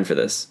best friend for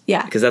this."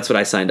 Yeah. Because that's what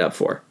I signed up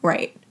for.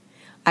 Right.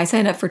 I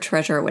signed up for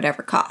treasure at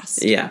whatever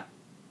cost. Yeah.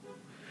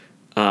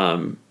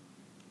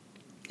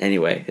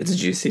 Anyway, it's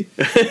juicy.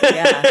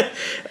 Yeah.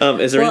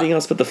 Is there anything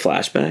else but the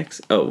flashbacks?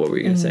 Oh, what were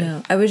you going to say?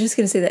 No, I was just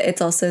going to say that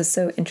it's also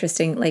so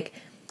interesting. Like,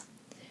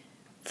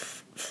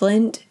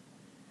 Flint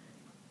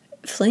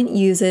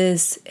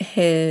uses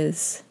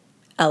his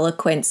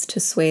eloquence to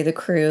sway the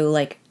crew,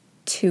 like,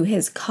 to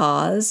his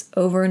cause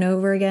over and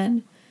over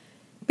again.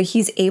 But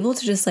he's able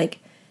to just, like,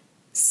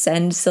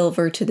 send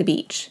Silver to the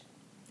beach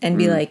and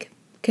be like,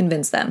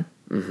 convince them.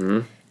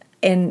 Mm-hmm.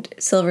 And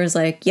Silver's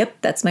like, yep,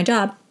 that's my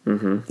job.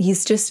 Mm-hmm.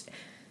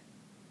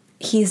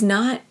 He's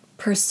not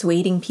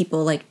persuading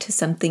people, like, to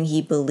something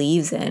he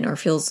believes in or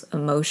feels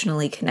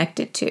emotionally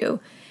connected to.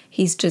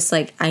 He's just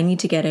like, I need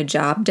to get a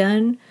job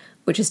done,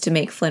 which is to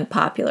make Flint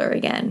popular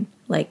again.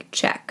 Like,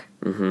 check.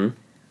 Mm-hmm.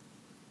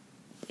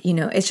 You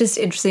know, it's just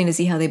interesting to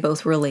see how they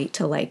both relate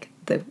to, like,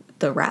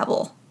 the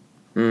rabble.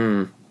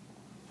 Mm.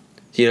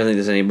 So you don't think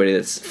there's anybody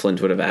that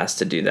Flint would have asked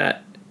to do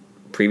that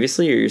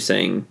previously, or you're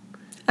saying...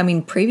 I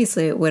mean,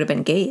 previously it would have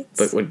been Gates.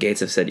 But would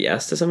Gates have said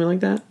yes to something like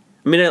that?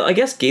 I mean, I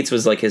guess Gates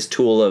was, like, his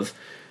tool of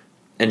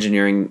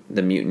engineering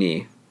the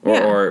mutiny,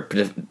 or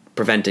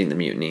preventing the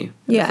mutiny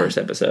in the first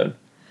episode.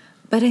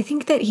 But I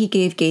think that he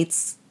gave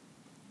Gates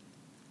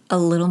a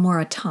little more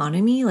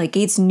autonomy. Like,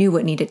 Gates knew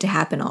what needed to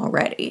happen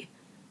already.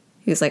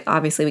 He was like,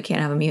 obviously we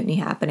can't have a mutiny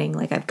happening.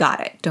 Like, I've got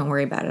it. Don't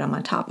worry about it. I'm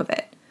on top of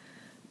it.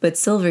 But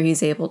Silver,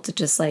 he's able to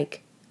just,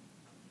 like,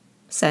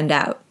 send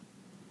out.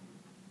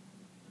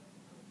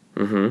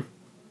 Mm-hmm.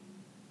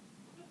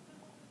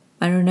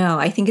 I don't know.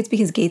 I think it's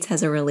because Gates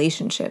has a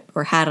relationship,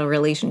 or had a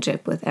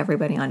relationship with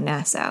everybody on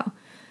Nassau.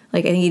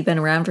 Like, I think he'd been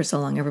around for so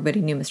long,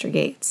 everybody knew Mr.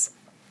 Gates.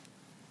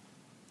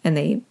 And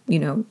they, you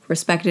know,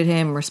 respected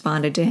him,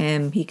 responded to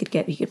him. He could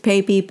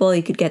pay people,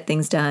 he could get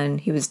things done.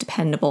 He was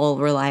dependable,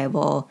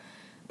 reliable.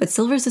 But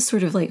Silver's a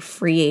sort of, like,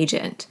 free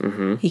agent.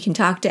 Mm-hmm. He can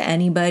talk to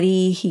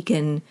anybody. He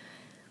can,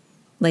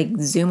 like,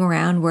 zoom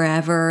around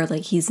wherever.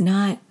 Like, he's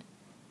not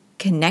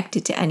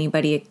connected to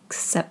anybody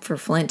except for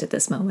Flint at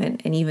this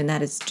moment. And even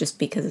that is just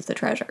because of the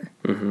treasure.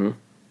 Mm-hmm.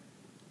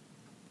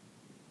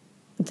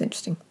 It's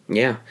interesting.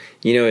 Yeah.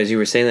 You know, as you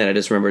were saying that, I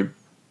just remembered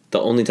the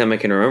only time I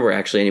can remember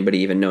actually anybody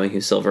even knowing who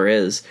Silver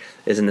is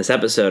in this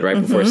episode right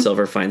before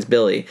Silver finds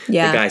Billy.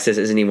 Yeah. The guy says,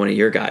 "Isn't he one of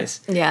your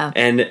guys?" Yeah.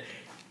 And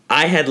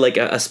I had like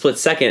a split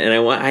second, and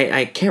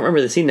I can't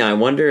remember the scene now. I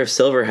wonder if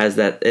Silver has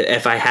that,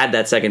 if I had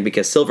that second,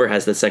 because Silver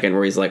has the second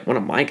where he's like, "One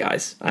of my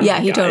guys."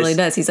 He totally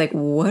does. He's like,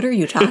 "What are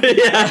you talking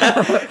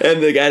about?"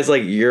 And the guy's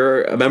like,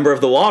 "You're a member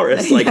of the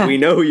Walrus. Like, we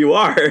know who you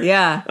are."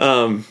 Yeah.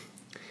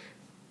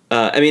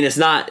 I mean, it's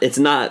not,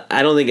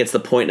 I don't think it's the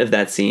point of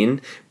that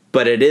scene,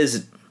 but it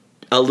is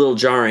a little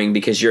jarring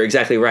because you're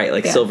exactly right.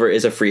 Like, Silver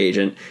is a free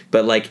agent,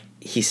 but like,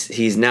 he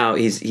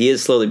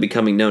is slowly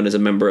becoming known as a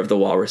member of the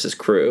Walrus's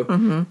crew.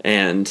 Mm-hmm.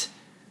 And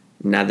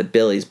now that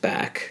Billy's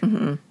back,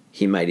 mm-hmm.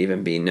 he might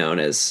even be known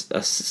as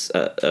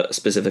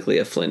specifically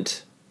a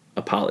Flint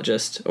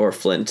apologist, or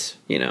Flint,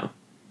 you know,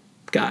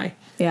 guy.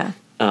 Yeah.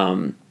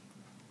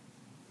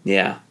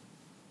 Yeah.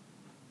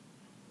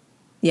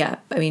 Yeah.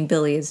 I mean,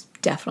 Billy is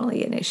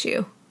definitely an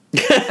issue.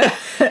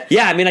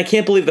 Yeah. I mean, I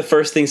can't believe the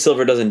first thing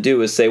Silver doesn't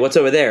do is say, "What's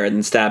over there?" and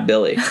then stab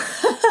Billy.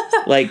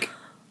 Like,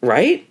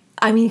 right?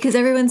 I mean, because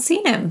everyone's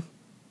seen him.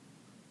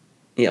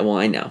 Yeah, well,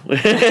 I know.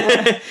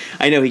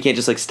 I know he can't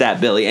just, like,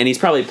 stab Billy, and he's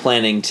probably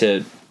planning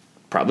to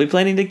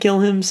kill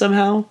him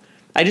somehow.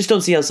 I just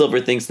don't see how Silver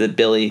thinks that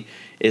Billy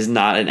is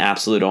not an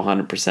absolute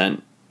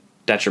 100%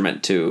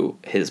 detriment to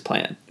his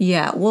plan.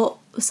 Yeah, well,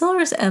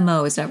 Silver's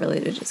MO is not really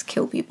to just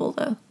kill people,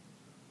 though.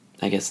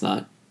 I guess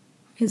not.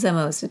 His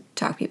MO is to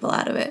talk people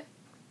out of it.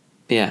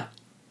 Yeah.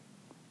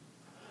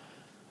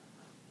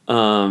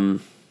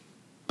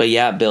 But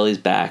yeah, Billy's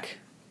back.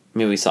 I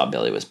mean, we saw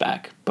Billy was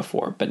back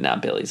before, but now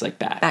Billy's, like,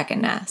 back. Back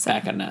in Nassau.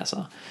 Back in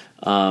Nassau.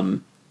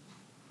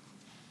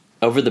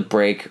 Over the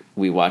break,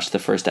 we watched the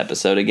first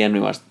episode again.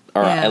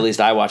 At least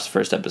I watched the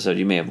first episode.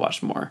 You may have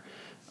watched more.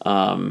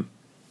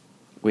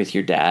 With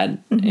your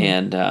dad. Mm-hmm.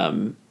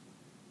 And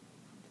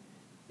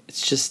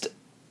it's just...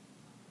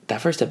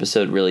 that first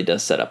episode really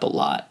does set up a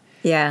lot.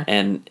 Yeah.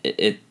 And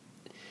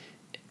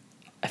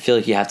I feel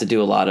like we're going to have to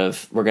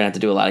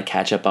do a lot of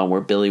catch up on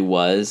where Billy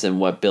was and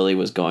what Billy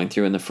was going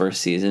through in the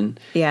first season.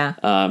 Yeah.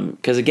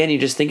 Because again, you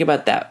just think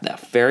about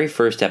that very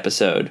first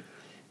episode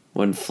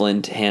when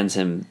Flint hands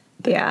him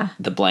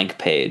the blank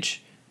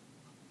page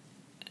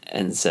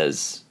and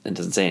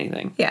doesn't say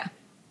anything. Yeah.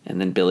 And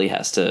then Billy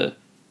has to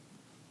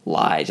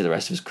lie to the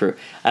rest of his crew.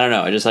 I don't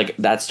know. I just, like,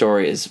 that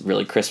story is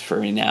really crisp for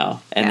me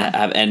now.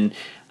 And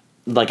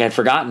like I'd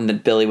forgotten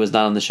that Billy was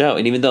not on the show.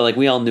 And even though like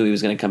we all knew he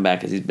was going to come back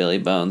because he's Billy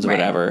Bones or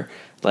whatever,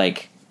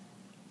 like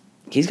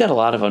he's got a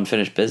lot of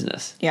unfinished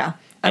business. Yeah.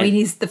 I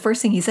mean, the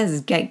first thing he says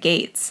is get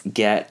Gates.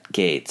 Get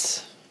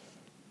Gates.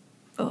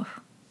 Ugh.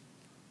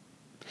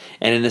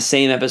 And in the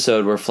same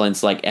episode where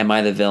Flint's like, am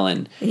I the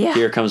villain? Yeah.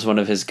 Here comes one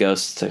of his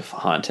ghosts to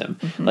haunt him.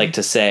 Mm-hmm. Like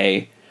to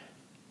say,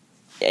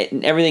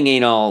 everything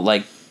ain't all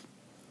like,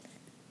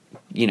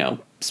 you know,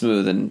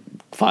 smooth and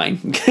fine.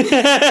 It's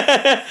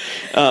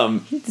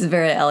a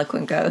very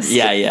eloquent ghost.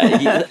 Yeah.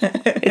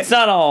 It's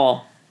not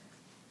all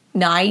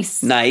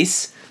nice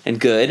and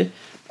good.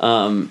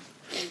 But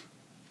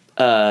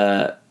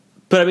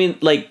I mean,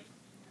 like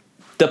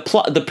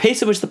the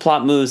pace at which the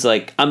plot moves,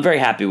 like I'm very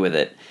happy with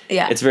it.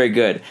 Yeah, it's very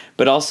good.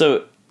 But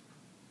also,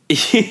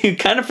 you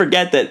kind of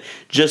forget that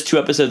just 2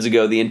 episodes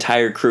ago, the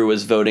entire crew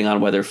was voting on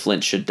whether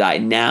Flint should die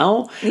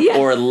now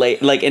or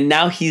late. Like, and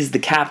now he's the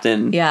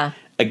captain. Yeah.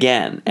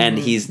 Again, and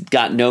he's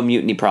got no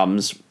mutiny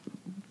problems,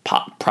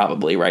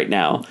 probably right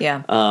now.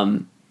 Yeah.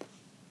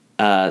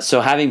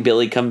 So having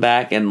Billy come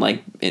back and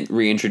like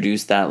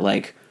reintroduce that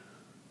like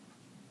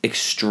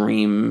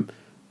extreme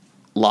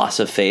loss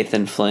of faith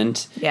in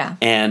Flint. Yeah.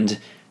 And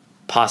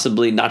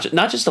possibly not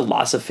just a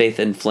loss of faith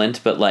in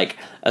Flint, but like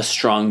a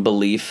strong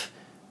belief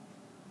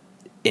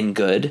in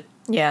good.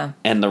 Yeah.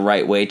 And the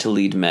right way to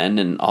lead men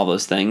and all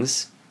those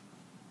things.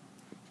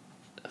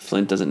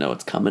 Flint doesn't know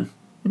what's coming.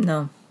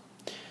 No.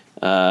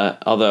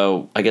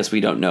 Although I guess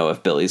we don't know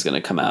if Billy's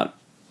going to come out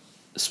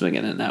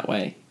swinging in that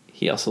way.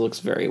 He also looks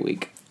very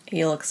weak.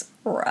 He looks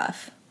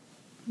rough.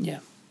 Yeah.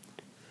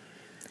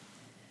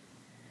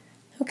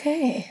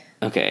 Okay.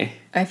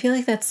 I feel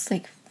like that's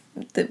like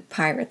the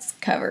pirates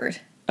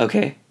covered.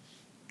 Okay.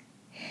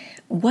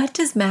 What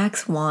does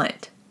Max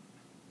want?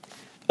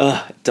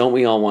 Don't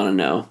we all want to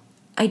know?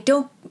 I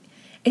don't.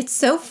 It's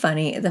so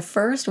funny. The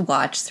first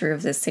watch through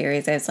of this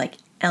series, I was like,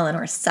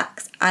 Eleanor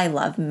sucks. I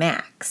love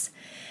Max.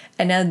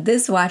 And now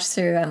this watch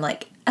through, I'm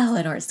like,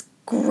 Eleanor's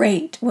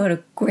great. What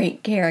a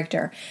great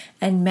character.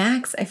 And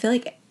Max, I feel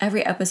like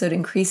every episode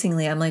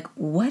increasingly, I'm like,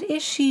 what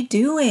is she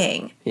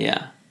doing?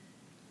 Yeah.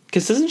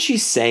 Because doesn't she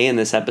say in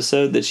this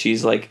episode that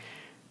she's like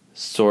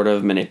sort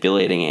of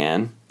manipulating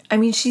Anne? I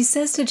mean, she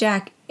says to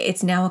Jack,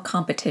 it's now a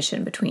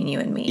competition between you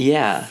and me.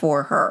 Yeah.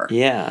 For her.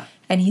 Yeah.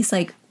 And he's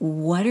like,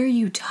 what are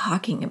you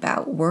talking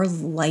about? We're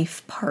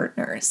life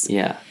partners.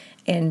 Yeah.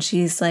 And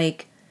she's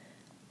like,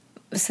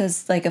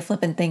 says like a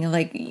flippant thing of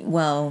like,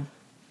 well,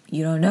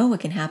 you don't know what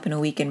can happen a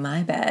week in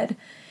my bed.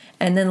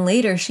 And then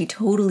later she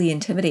totally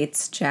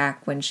intimidates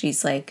Jack when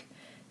she's like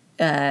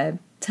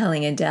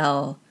telling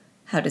Adele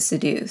how to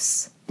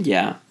seduce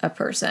a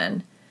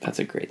person. That's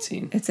a great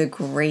scene. It's a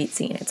great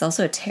scene. It's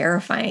also a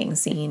terrifying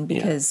scene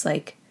because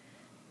like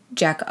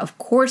Jack, of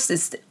course,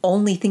 is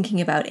only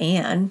thinking about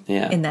Anne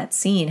in that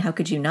scene. How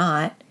could you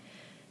not?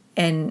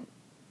 And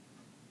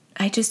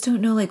I just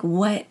don't know like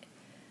what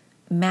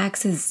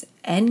Max's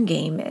end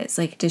game is.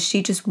 Like, does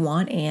she just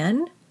want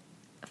Anne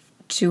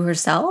to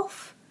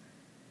herself?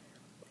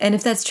 And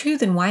if that's true,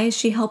 then why is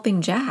she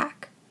helping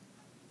Jack?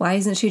 Why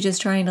isn't she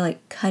just trying to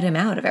like cut him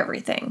out of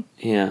everything?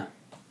 Yeah.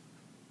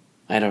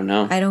 I don't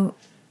know.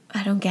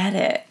 I don't get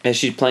it. Is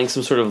she playing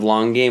some sort of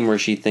long game where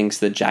she thinks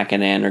that Jack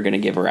and Anne are going to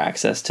give her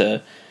access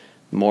to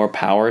more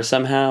power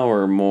somehow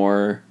or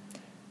more?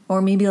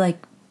 Or maybe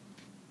like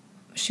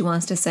she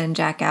wants to send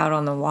Jack out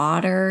on the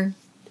water,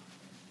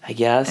 I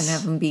guess, and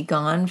have him be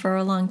gone for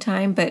a long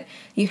time. But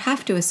you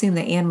have to assume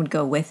that Anne would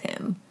go with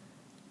him.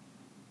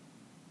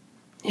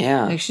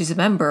 Yeah. Like she's a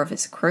member of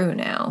his crew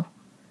now.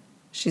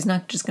 She's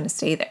not just going to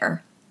stay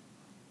there.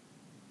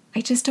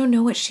 I just don't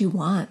know what she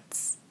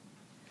wants.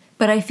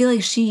 But I feel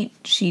like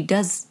she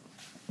does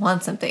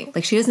want something.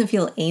 Like she doesn't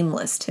feel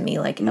aimless to me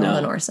like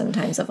Eleanor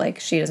sometimes of like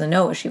she doesn't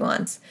know what she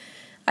wants.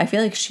 I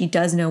feel like she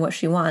does know what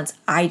she wants.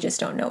 I just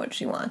don't know what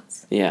she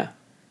wants. Yeah.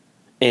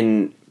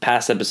 In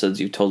past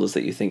episodes, you've told us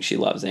that you think she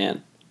loves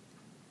Anne.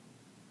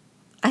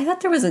 I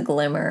thought there was a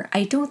glimmer.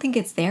 I don't think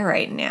it's there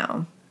right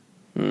now.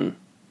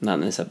 Not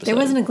in this episode. There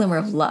wasn't a glimmer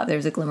of love. There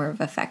was a glimmer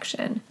of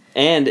affection.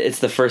 And it's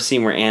the first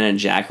scene where Anne and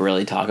Jack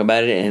really talk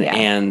about it, and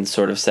Anne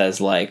sort of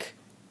says, like,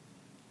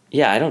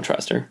 yeah, I don't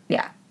trust her.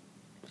 Yeah.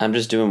 I'm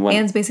just doing what...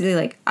 Anne's basically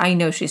like, I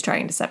know she's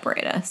trying to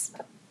separate us,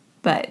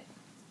 but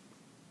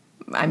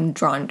I'm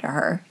drawn to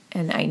her,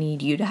 and I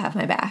need you to have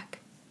my back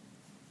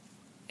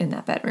in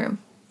that bedroom.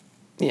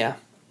 Yeah,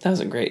 that was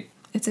a great...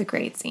 It's a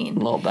great scene.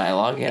 Little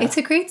dialogue, yeah. It's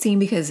a great scene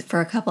because for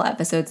a couple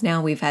episodes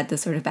now, we've had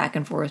this sort of back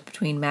and forth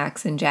between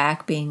Max and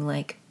Jack being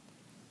like,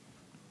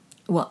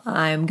 well,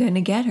 I'm going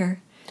to get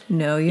her.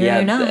 No,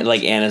 you're not.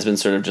 Like Anna's been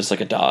sort of just like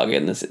a dog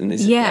in these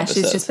episodes.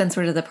 She's just been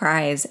sort of the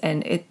prize,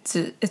 and it's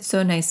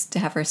so nice to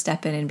have her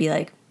step in and be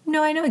like,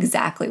 no, I know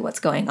exactly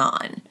what's going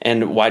on.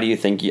 And why do you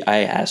think I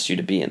asked you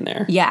to be in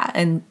there? Yeah,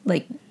 and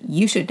like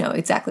you should know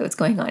exactly what's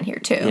going on here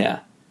too. Yeah.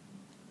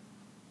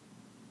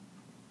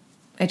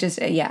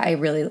 I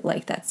really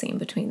like that scene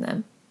between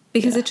them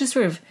because it just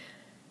sort of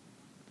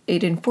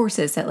it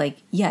enforces that like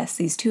yes,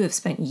 these two have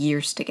spent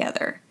years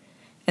together,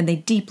 and they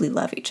deeply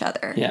love each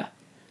other. Yeah.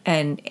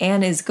 And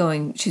Anne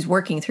she's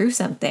working through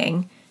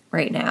something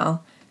right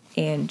now,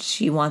 and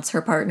she wants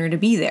her partner to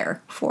be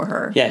there for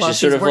her. Yeah, she's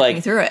sort of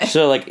like, through it.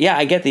 So like, yeah,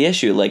 I get the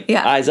issue. Like,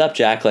 eyes up,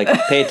 Jack. Like,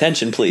 pay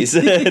attention, please,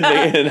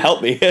 and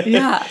help me.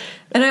 Yeah.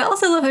 And I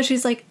also love how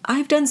she's like,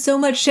 I've done so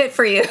much shit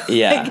for you.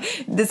 Yeah.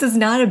 Like, this is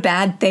not a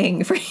bad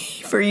thing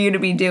for you to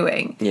be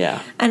doing.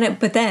 Yeah.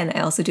 But then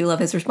I also do love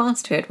his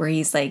response to it, where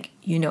he's like,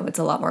 it's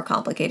a lot more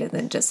complicated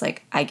than just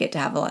like, I get to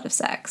have a lot of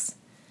sex.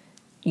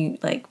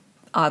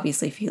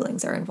 Obviously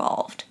feelings are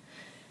involved.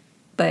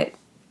 But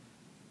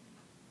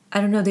I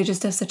don't know, they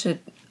just have such a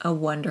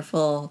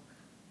wonderful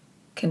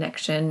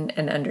connection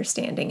and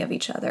understanding of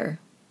each other.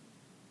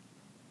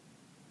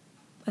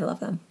 I love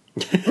them.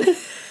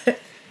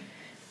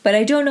 But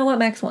I don't know what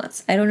Max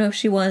wants. I don't know if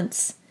she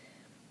wants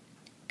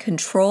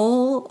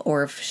control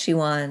or if she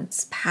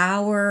wants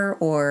power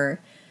or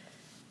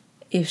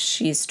if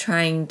she's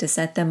trying to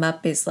set them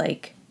up as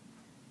like...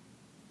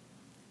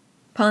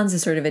 Pawns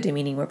is sort of a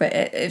demeaning word, but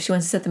if she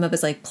wants to set them up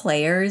as like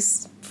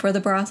players for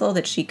the brothel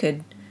that she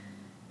could,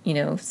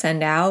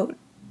 send out.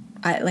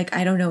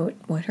 I don't know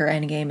what her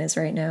end game is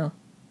right now.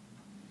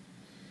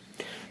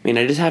 I mean,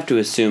 I just have to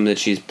assume that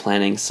she's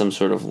planning some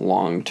sort of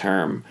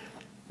long-term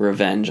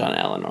revenge on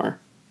Eleanor.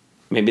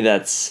 Maybe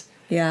that's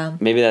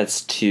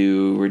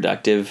too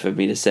reductive of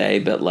me to say,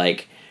 but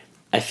like,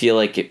 I feel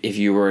like if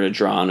you were to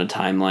draw on a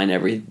timeline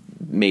every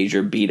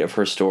major beat of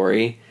her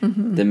story,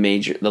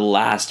 the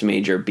last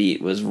major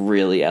beat was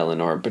really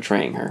Eleanor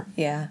betraying her.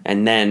 Yeah.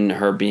 And then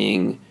her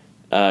being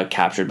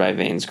captured by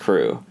Vane's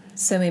crew.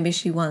 So maybe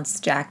she wants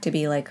Jack to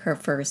be like her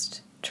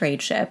first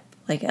trade ship,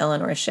 like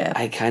Eleanor's ship.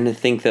 I kind of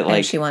think that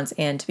and she wants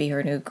Anne to be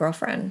her new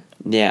girlfriend.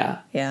 Yeah.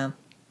 Yeah.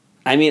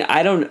 I mean,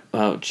 I don't...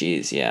 Oh,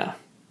 geez, yeah.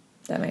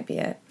 That might be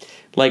it.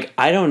 Like,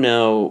 I don't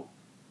know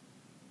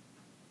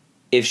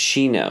if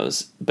she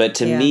knows, but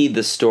to me,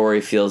 the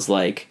story feels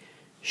like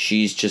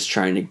she's just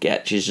trying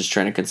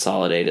to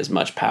consolidate as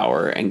much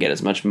power and get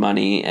as much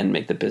money and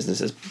make the business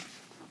as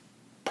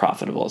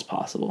profitable as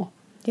possible.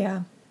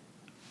 Yeah.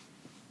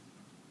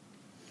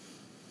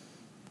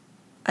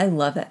 I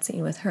love that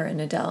scene with her and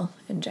Adele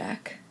and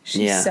Jack.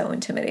 She's so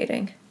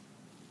intimidating.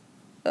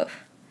 Ugh.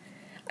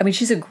 I mean,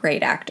 she's a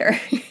great actor.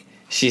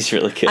 She's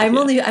really good. I'm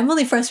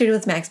only frustrated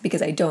with Max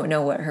because I don't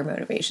know what her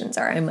motivations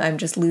are. I'm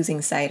just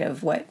losing sight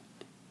of what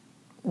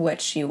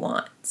she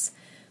wants.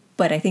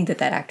 But I think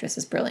that actress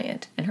is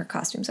brilliant, and her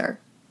costumes are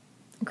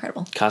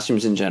incredible.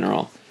 Costumes in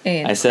general.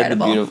 Incredible. I said the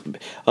beautiful...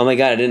 Oh my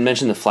God, I didn't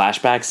mention the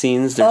flashback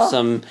scenes. There's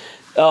some...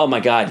 Oh my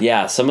God,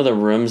 yeah. Some of the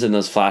rooms in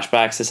those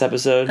flashbacks this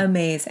episode.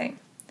 Amazing.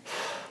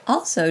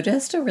 Also,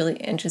 just a really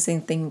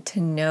interesting thing to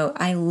note.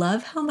 I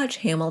love how much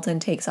Hamilton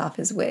takes off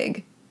his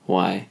wig.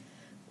 Why?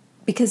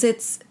 Because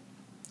it's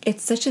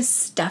such a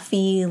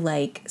stuffy,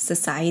 like,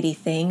 society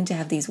thing to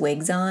have these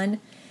wigs on.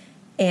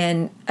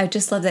 And I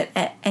just love that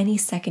at any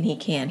second he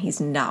can, he's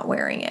not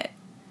wearing it.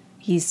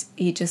 He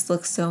just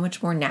looks so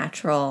much more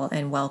natural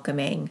and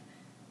welcoming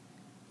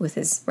with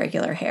his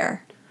regular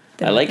hair.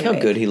 I like how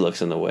good he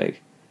looks in the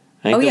wig.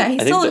 He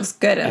still looks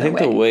good in the wig. I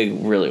think the wig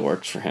really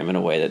works for him in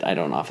a way that I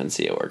don't often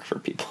see it work for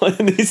people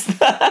in these.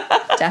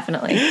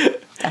 Definitely.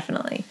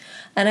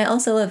 And I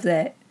also love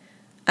that,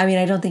 I mean,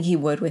 I don't think he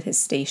would with his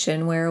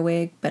station wear a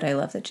wig, but I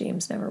love that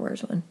James never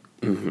wears one.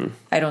 Mm-hmm.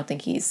 I don't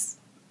think he's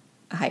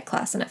high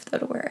class enough, though,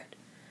 to wear it.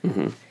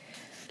 Mm-hmm.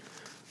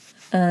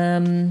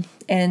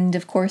 And,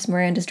 of course,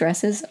 Miranda's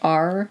dresses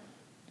are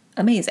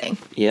amazing.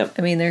 Yep.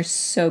 I mean, they're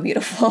so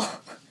beautiful.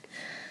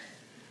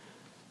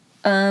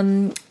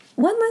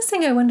 One last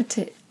thing I wanted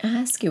to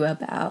ask you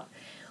about.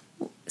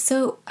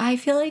 So I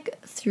feel like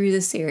through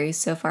the series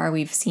so far,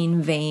 we've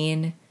seen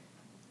Vane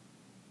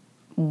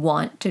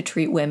want to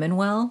treat women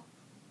well.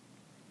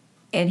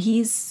 And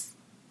he's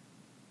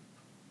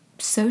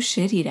so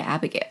shitty to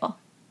Abigail.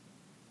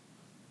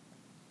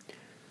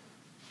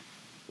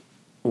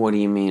 What do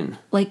you mean?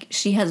 Like,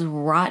 she has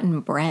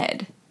rotten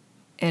bread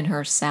in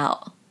her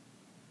cell.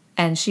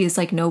 And she has,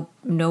 like, no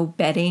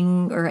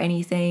bedding or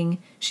anything.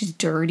 She's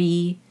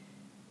dirty.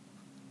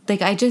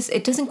 Like,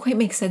 it doesn't quite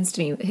make sense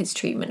to me, his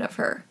treatment of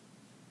her.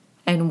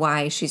 And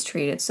why she's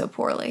treated so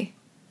poorly.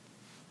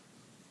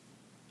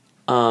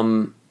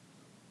 I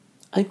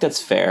think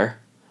that's fair.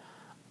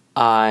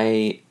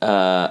 Like,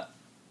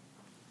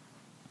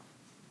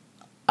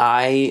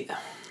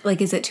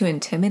 is it to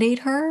intimidate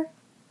her?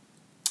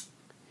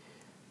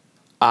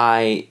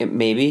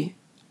 Maybe.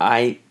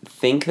 I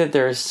think that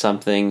there's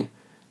something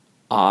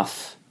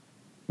off.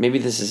 Maybe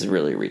this is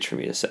really a reach for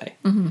me to say.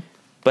 Mm-hmm.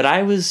 But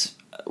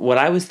what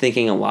I was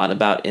thinking a lot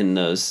about in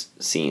those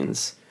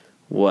scenes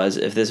was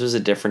if this was a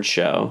different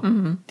show,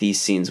 mm-hmm.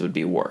 these scenes would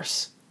be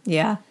worse.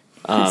 Yeah,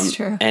 that's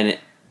true.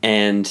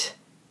 And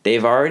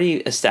they've already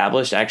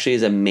established, actually,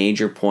 as a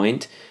major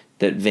point,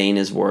 that Vane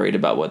is worried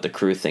about what the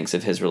crew thinks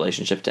of his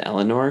relationship to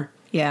Eleanor.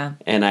 Yeah.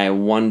 And I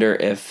wonder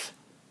if,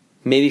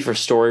 maybe for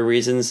story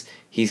reasons,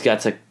 he's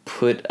got to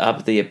put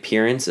up the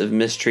appearance of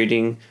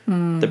mistreating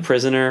the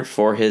prisoner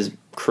for his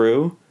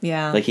crew.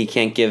 Yeah. Like, he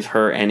can't give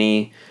her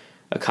any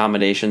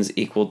accommodations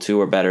equal to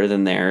or better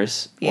than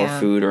theirs, or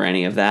food or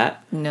any of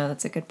that. No,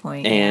 that's a good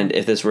point. And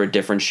if this were a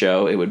different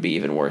show, it would be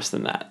even worse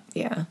than that.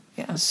 Yeah.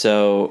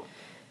 So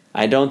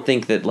I don't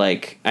think that,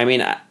 like, I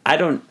mean,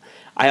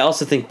 I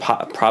also think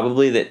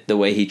probably that the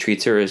way he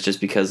treats her is just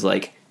because,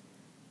 like,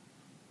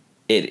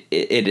 it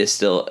is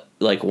still,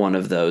 like, one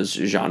of those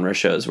genre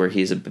shows where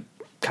he's a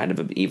kind of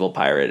an evil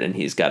pirate and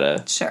he's got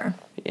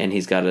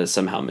to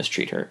somehow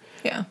mistreat her.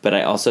 Yeah. But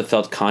I also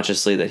felt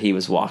consciously that he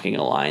was walking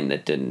a line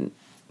that didn't.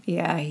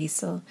 Yeah,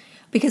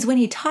 because when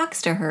he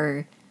talks to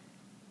her,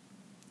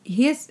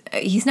 he's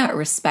not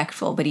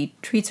respectful, but he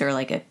treats her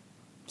like a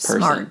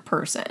smart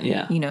person.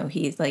 Yeah. You know,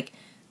 he's like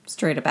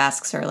straight up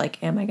asks her,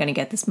 like, am I going to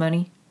get this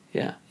money?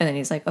 Yeah. And then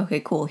he's like, okay,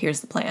 cool,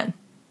 here's the plan.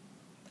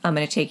 I'm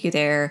going to take you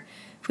there.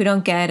 If we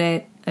don't get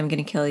it, I'm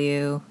going to kill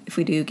you. If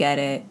we do get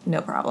it,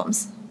 no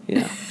problems.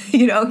 Yeah.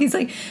 You know, he's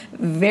like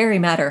very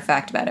matter of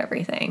fact about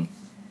everything.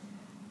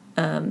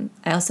 I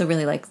also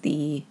really like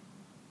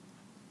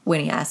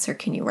when he asks her,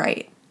 can you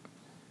write?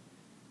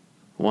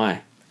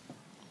 Why?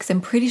 Because I'm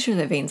pretty sure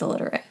that Vane's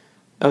illiterate.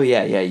 Oh,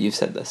 yeah, you've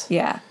said this.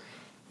 Yeah.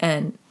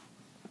 And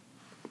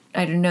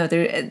I don't know,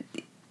 there's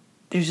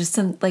just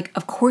some, like,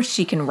 of course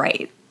she can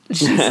write.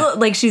 She's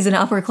like, she's an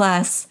upper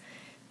class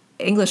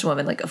English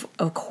woman. Like,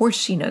 of course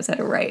she knows how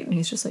to write. And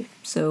he's just like,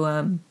 so,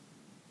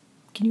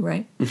 can you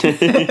write?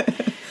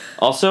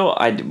 Also,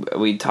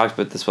 we talked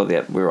about this while we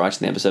were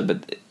watching the episode,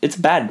 but it's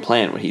a bad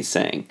plan what he's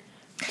saying.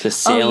 To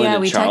sail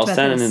into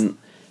Charleston,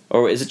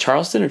 or is it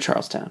Charleston or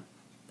Charlestown?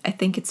 I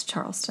think it's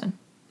Charleston.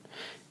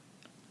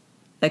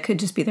 That could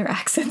just be their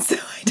accents, so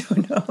I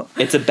don't know.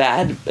 It's a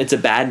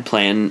bad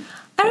plan.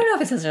 I don't know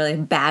if it's necessarily a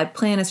bad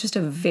plan. It's just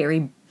a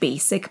very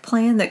basic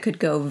plan that could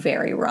go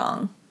very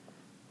wrong.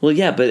 Well,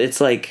 yeah, but it's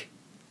like,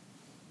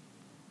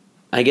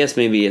 I guess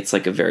maybe it's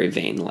like a very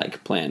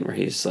Vane-like plan where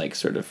he's like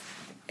sort of.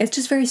 It's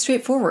just very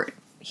straightforward.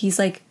 He's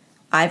like,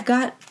 I've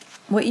got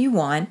what you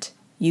want.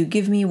 You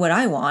give me what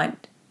I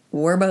want.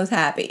 We're both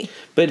happy.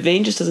 But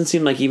Vane just doesn't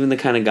seem like even the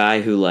kind of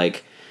guy who,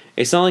 like,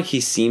 it's not like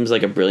he seems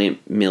like a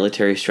brilliant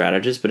military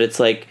strategist, but it's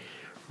like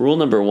rule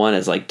number 1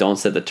 is like, don't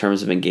set the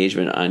terms of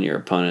engagement on your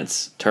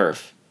opponent's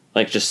turf.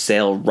 Like, just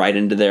sail right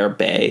into their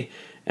bay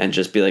and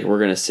just be like, we're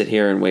going to sit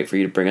here and wait for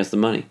you to bring us the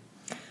money.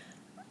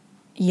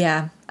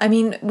 Yeah. I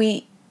mean,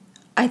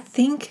 I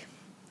think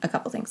a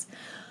couple things.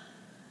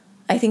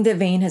 I think that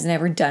Vane has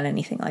never done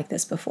anything like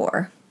this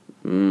before.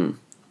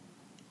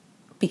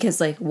 Because,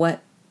 like,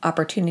 what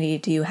opportunity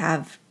do you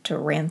have to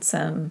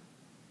ransom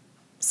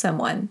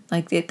someone?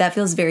 Like, that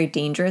feels very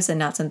dangerous and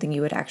not something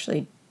you would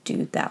actually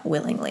do that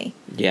willingly.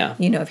 Yeah.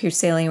 You know, if you're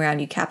sailing around,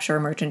 you capture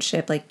a merchant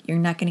ship, like, you're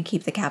not going to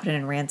keep the captain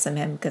and ransom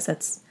him because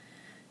it's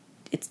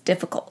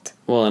difficult.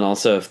 Well, and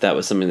also if that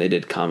was something they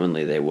did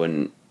commonly, they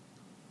wouldn't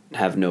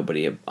have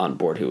nobody on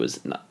board who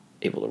was not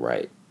able to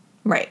write.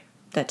 Right.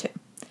 That too.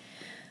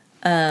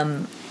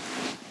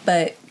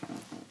 But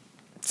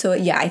so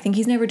yeah, I think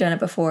he's never done it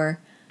before.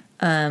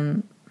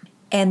 And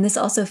this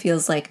also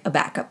feels like a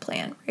backup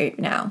plan right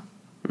now.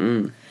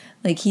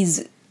 Like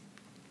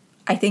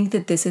I think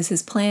that this is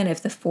his plan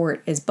if the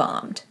fort is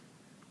bombed.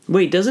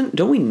 Wait,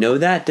 don't we know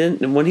that?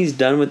 When he's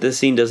done with this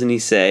scene, doesn't he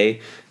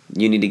say,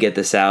 you need to get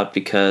this out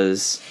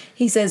because...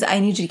 He says, I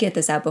need you to get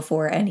this out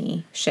before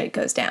any shit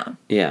goes down.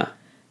 Yeah.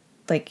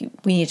 Like,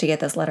 we need to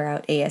get this letter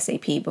out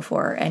ASAP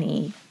before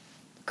any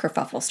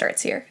kerfuffle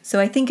starts here.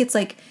 So I think it's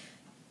like,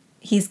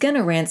 he's going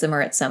to ransom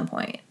her at some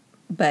point.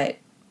 But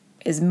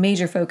his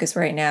major focus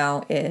right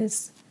now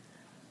is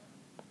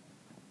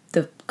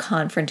the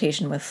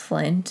confrontation with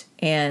Flint.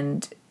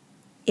 And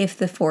if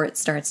the fort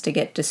starts to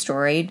get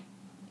destroyed,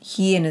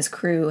 he and his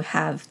crew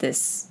have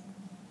this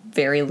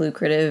very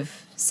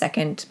lucrative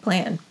second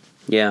plan.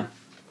 Yeah.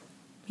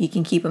 He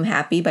can keep him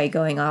happy by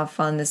going off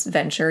on this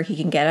venture. He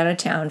can get out of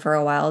town for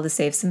a while to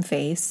save some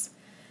face.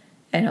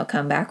 And he'll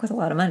come back with a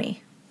lot of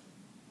money.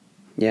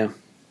 Yeah.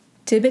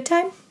 Tidbit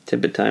time?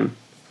 Tidbit time.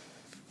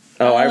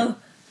 Oh,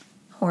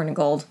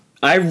 Hornigold.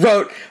 I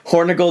wrote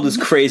Hornigold is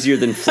crazier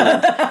than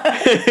Flint.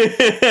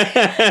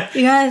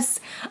 Yes.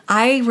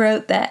 I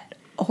wrote that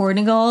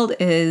Hornigold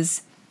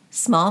is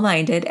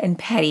small-minded and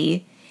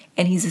petty.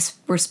 And he's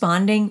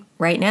responding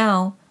right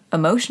now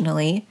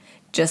emotionally,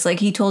 just like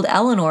he told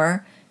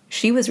Eleanor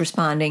she was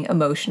responding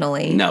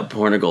emotionally. No,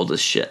 Hornigold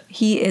is shit.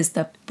 He is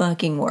the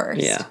fucking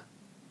worst. Yeah.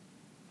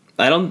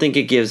 I don't think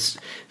it gives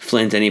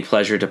Flint any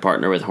pleasure to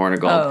partner with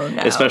Hornigold. Oh,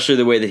 no. Especially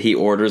the way that he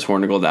orders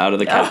Hornigold out of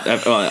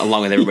the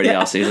along with everybody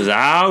else. He says,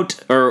 out!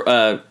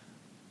 Or,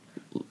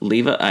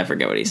 leave it. I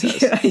forget what he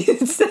says. Yeah,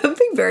 it's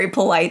something very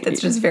polite that's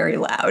just very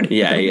loud.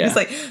 Yeah. He's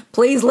like,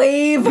 please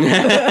leave!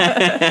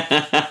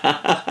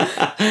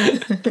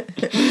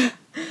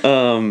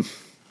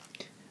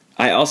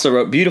 I also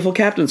wrote beautiful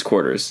captain's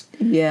quarters.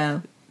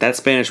 Yeah. That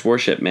Spanish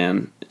warship,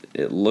 man.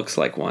 It looks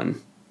like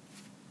one.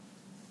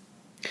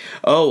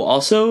 Oh,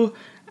 also,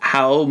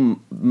 how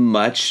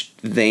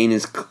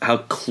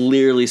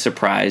clearly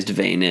surprised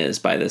Vane is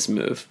by this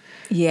move.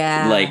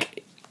 Yeah.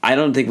 Like, I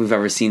don't think we've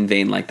ever seen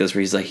Vane like this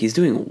where he's like, he's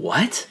doing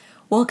what?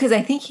 Well, because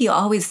I think he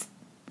always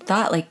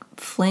thought, like,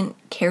 Flint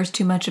cares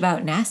too much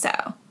about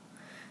Nassau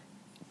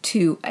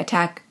to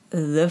attack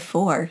the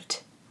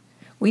fort.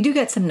 We do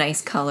get some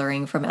nice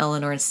coloring from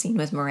Eleanor's scene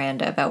with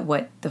Miranda about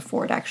what the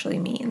fort actually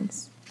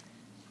means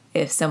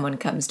if someone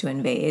comes to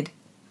invade.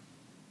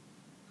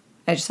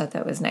 I just thought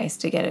that was nice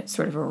to get it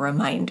sort of a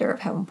reminder of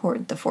how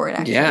important the fort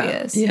actually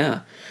is.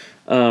 Yeah.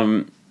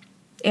 And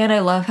I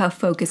love how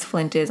focused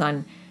Flint is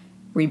on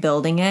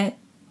rebuilding it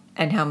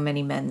and how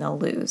many men they'll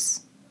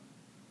lose.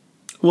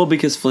 Well,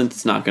 because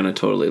Flint's not going to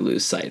totally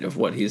lose sight of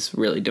what he's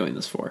really doing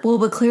this for. Well,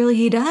 but clearly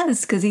he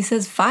does, because he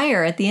says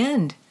fire at the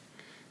end.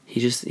 He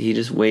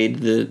just weighed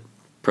the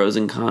pros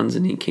and cons,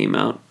 and he came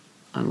out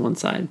on one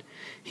side.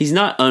 He's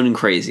not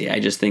uncrazy. I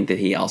just think that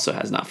he also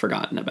has not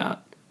forgotten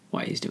about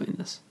why he's doing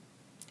this.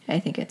 I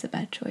think it's a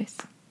bad choice.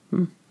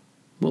 Well,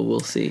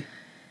 we'll see.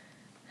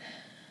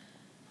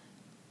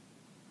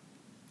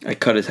 I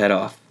cut his head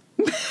off.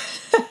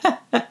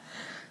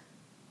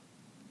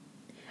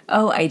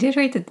 Oh, I did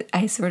write that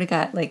I sort of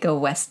got like a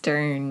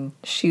Western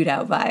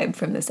shootout vibe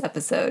from this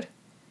episode.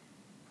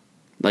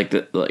 Like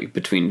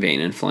between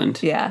Vane and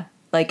Flint? Yeah.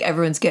 Like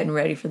everyone's getting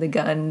ready for the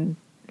gun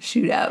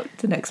shootout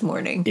the next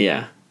morning.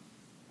 Yeah.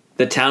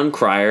 The town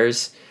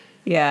criers,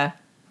 yeah,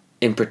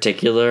 in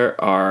particular,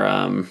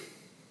 are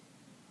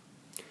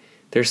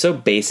they're so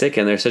basic,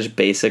 and they're such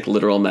basic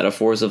literal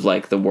metaphors of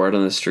like the word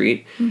on the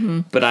street.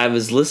 Mm-hmm. But I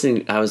was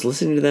listening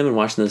to them and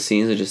watching those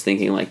scenes and just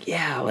thinking like,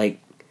 yeah, like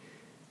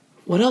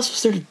what else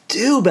was there to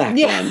do back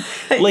then?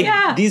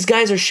 Like these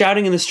guys are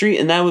shouting in the street,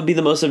 and that would be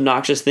the most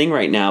obnoxious thing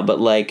right now.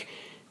 But like,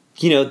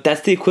 you know,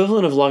 that's the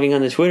equivalent of logging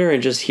onto Twitter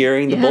and just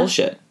hearing the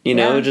bullshit. You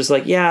know, just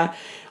like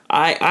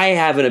I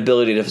have an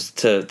ability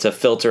to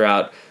filter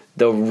out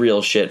the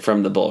real shit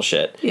from the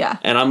bullshit. Yeah.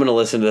 And I'm going to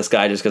listen to this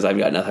guy just because I've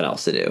got nothing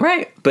else to do.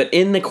 Right. But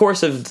in the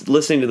course of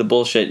listening to the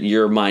bullshit,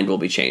 your mind will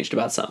be changed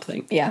about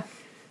something. Yeah.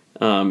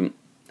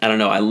 I don't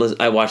know.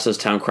 I watch those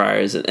town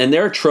criers, and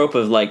they're a trope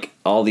of like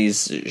all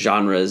these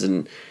genres,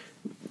 and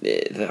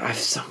I have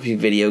so many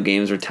video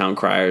games where town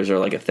criers are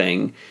like a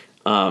thing.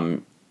 I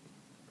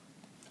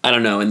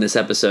don't know. In this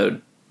episode,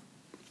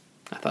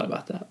 I thought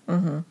about that.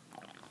 Mm-hmm.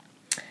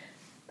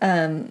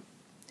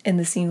 In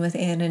the scene with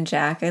Anne and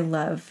Jack, I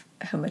love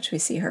how much we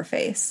see her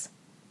face.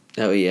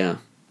 Oh, yeah.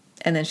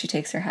 And then she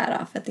takes her hat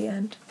off at the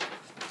end.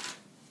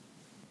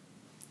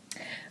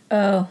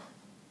 Oh,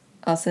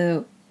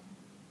 also,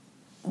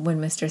 when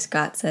Mr.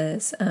 Scott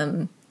says,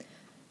 the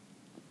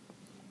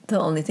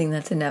only thing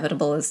that's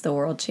inevitable is the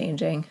world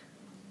changing.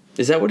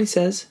 Is that what he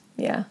says?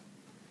 Yeah.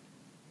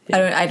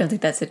 I don't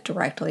think that's it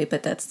directly,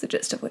 but that's the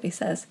gist of what he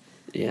says.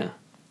 Yeah.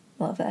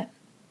 Love that.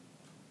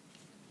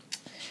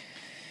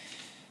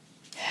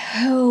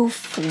 Oh,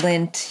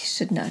 Flint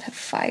should not have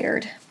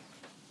fired.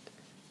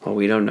 Well,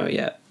 we don't know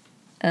yet.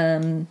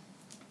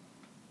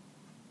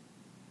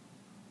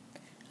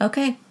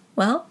 Okay,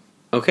 well.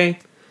 Okay.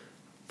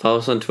 Follow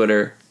us on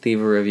Twitter.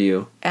 Leave a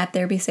review.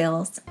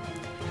 @ThereBeSales.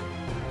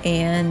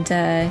 And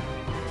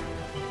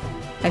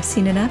I've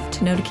seen enough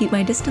to know to keep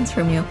my distance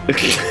from you.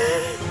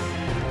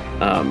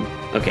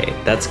 Okay,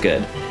 that's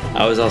good.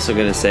 I was also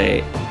going to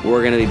say,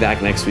 we're going to be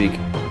back next week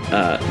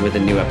with a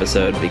new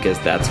episode because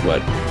that's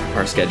what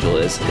our schedule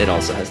is. It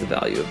also has the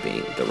value of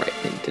being the right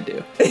thing to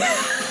do.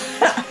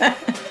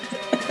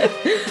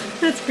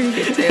 That's pretty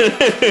good, too.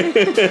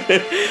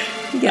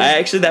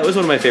 That was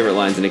one of my favorite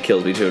lines, and it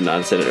kills me to have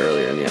not said it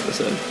earlier in the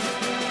episode.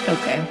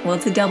 Okay, well,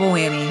 it's a double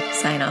whammy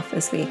sign off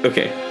this week.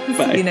 Okay,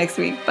 bye. See you next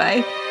week.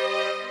 Bye.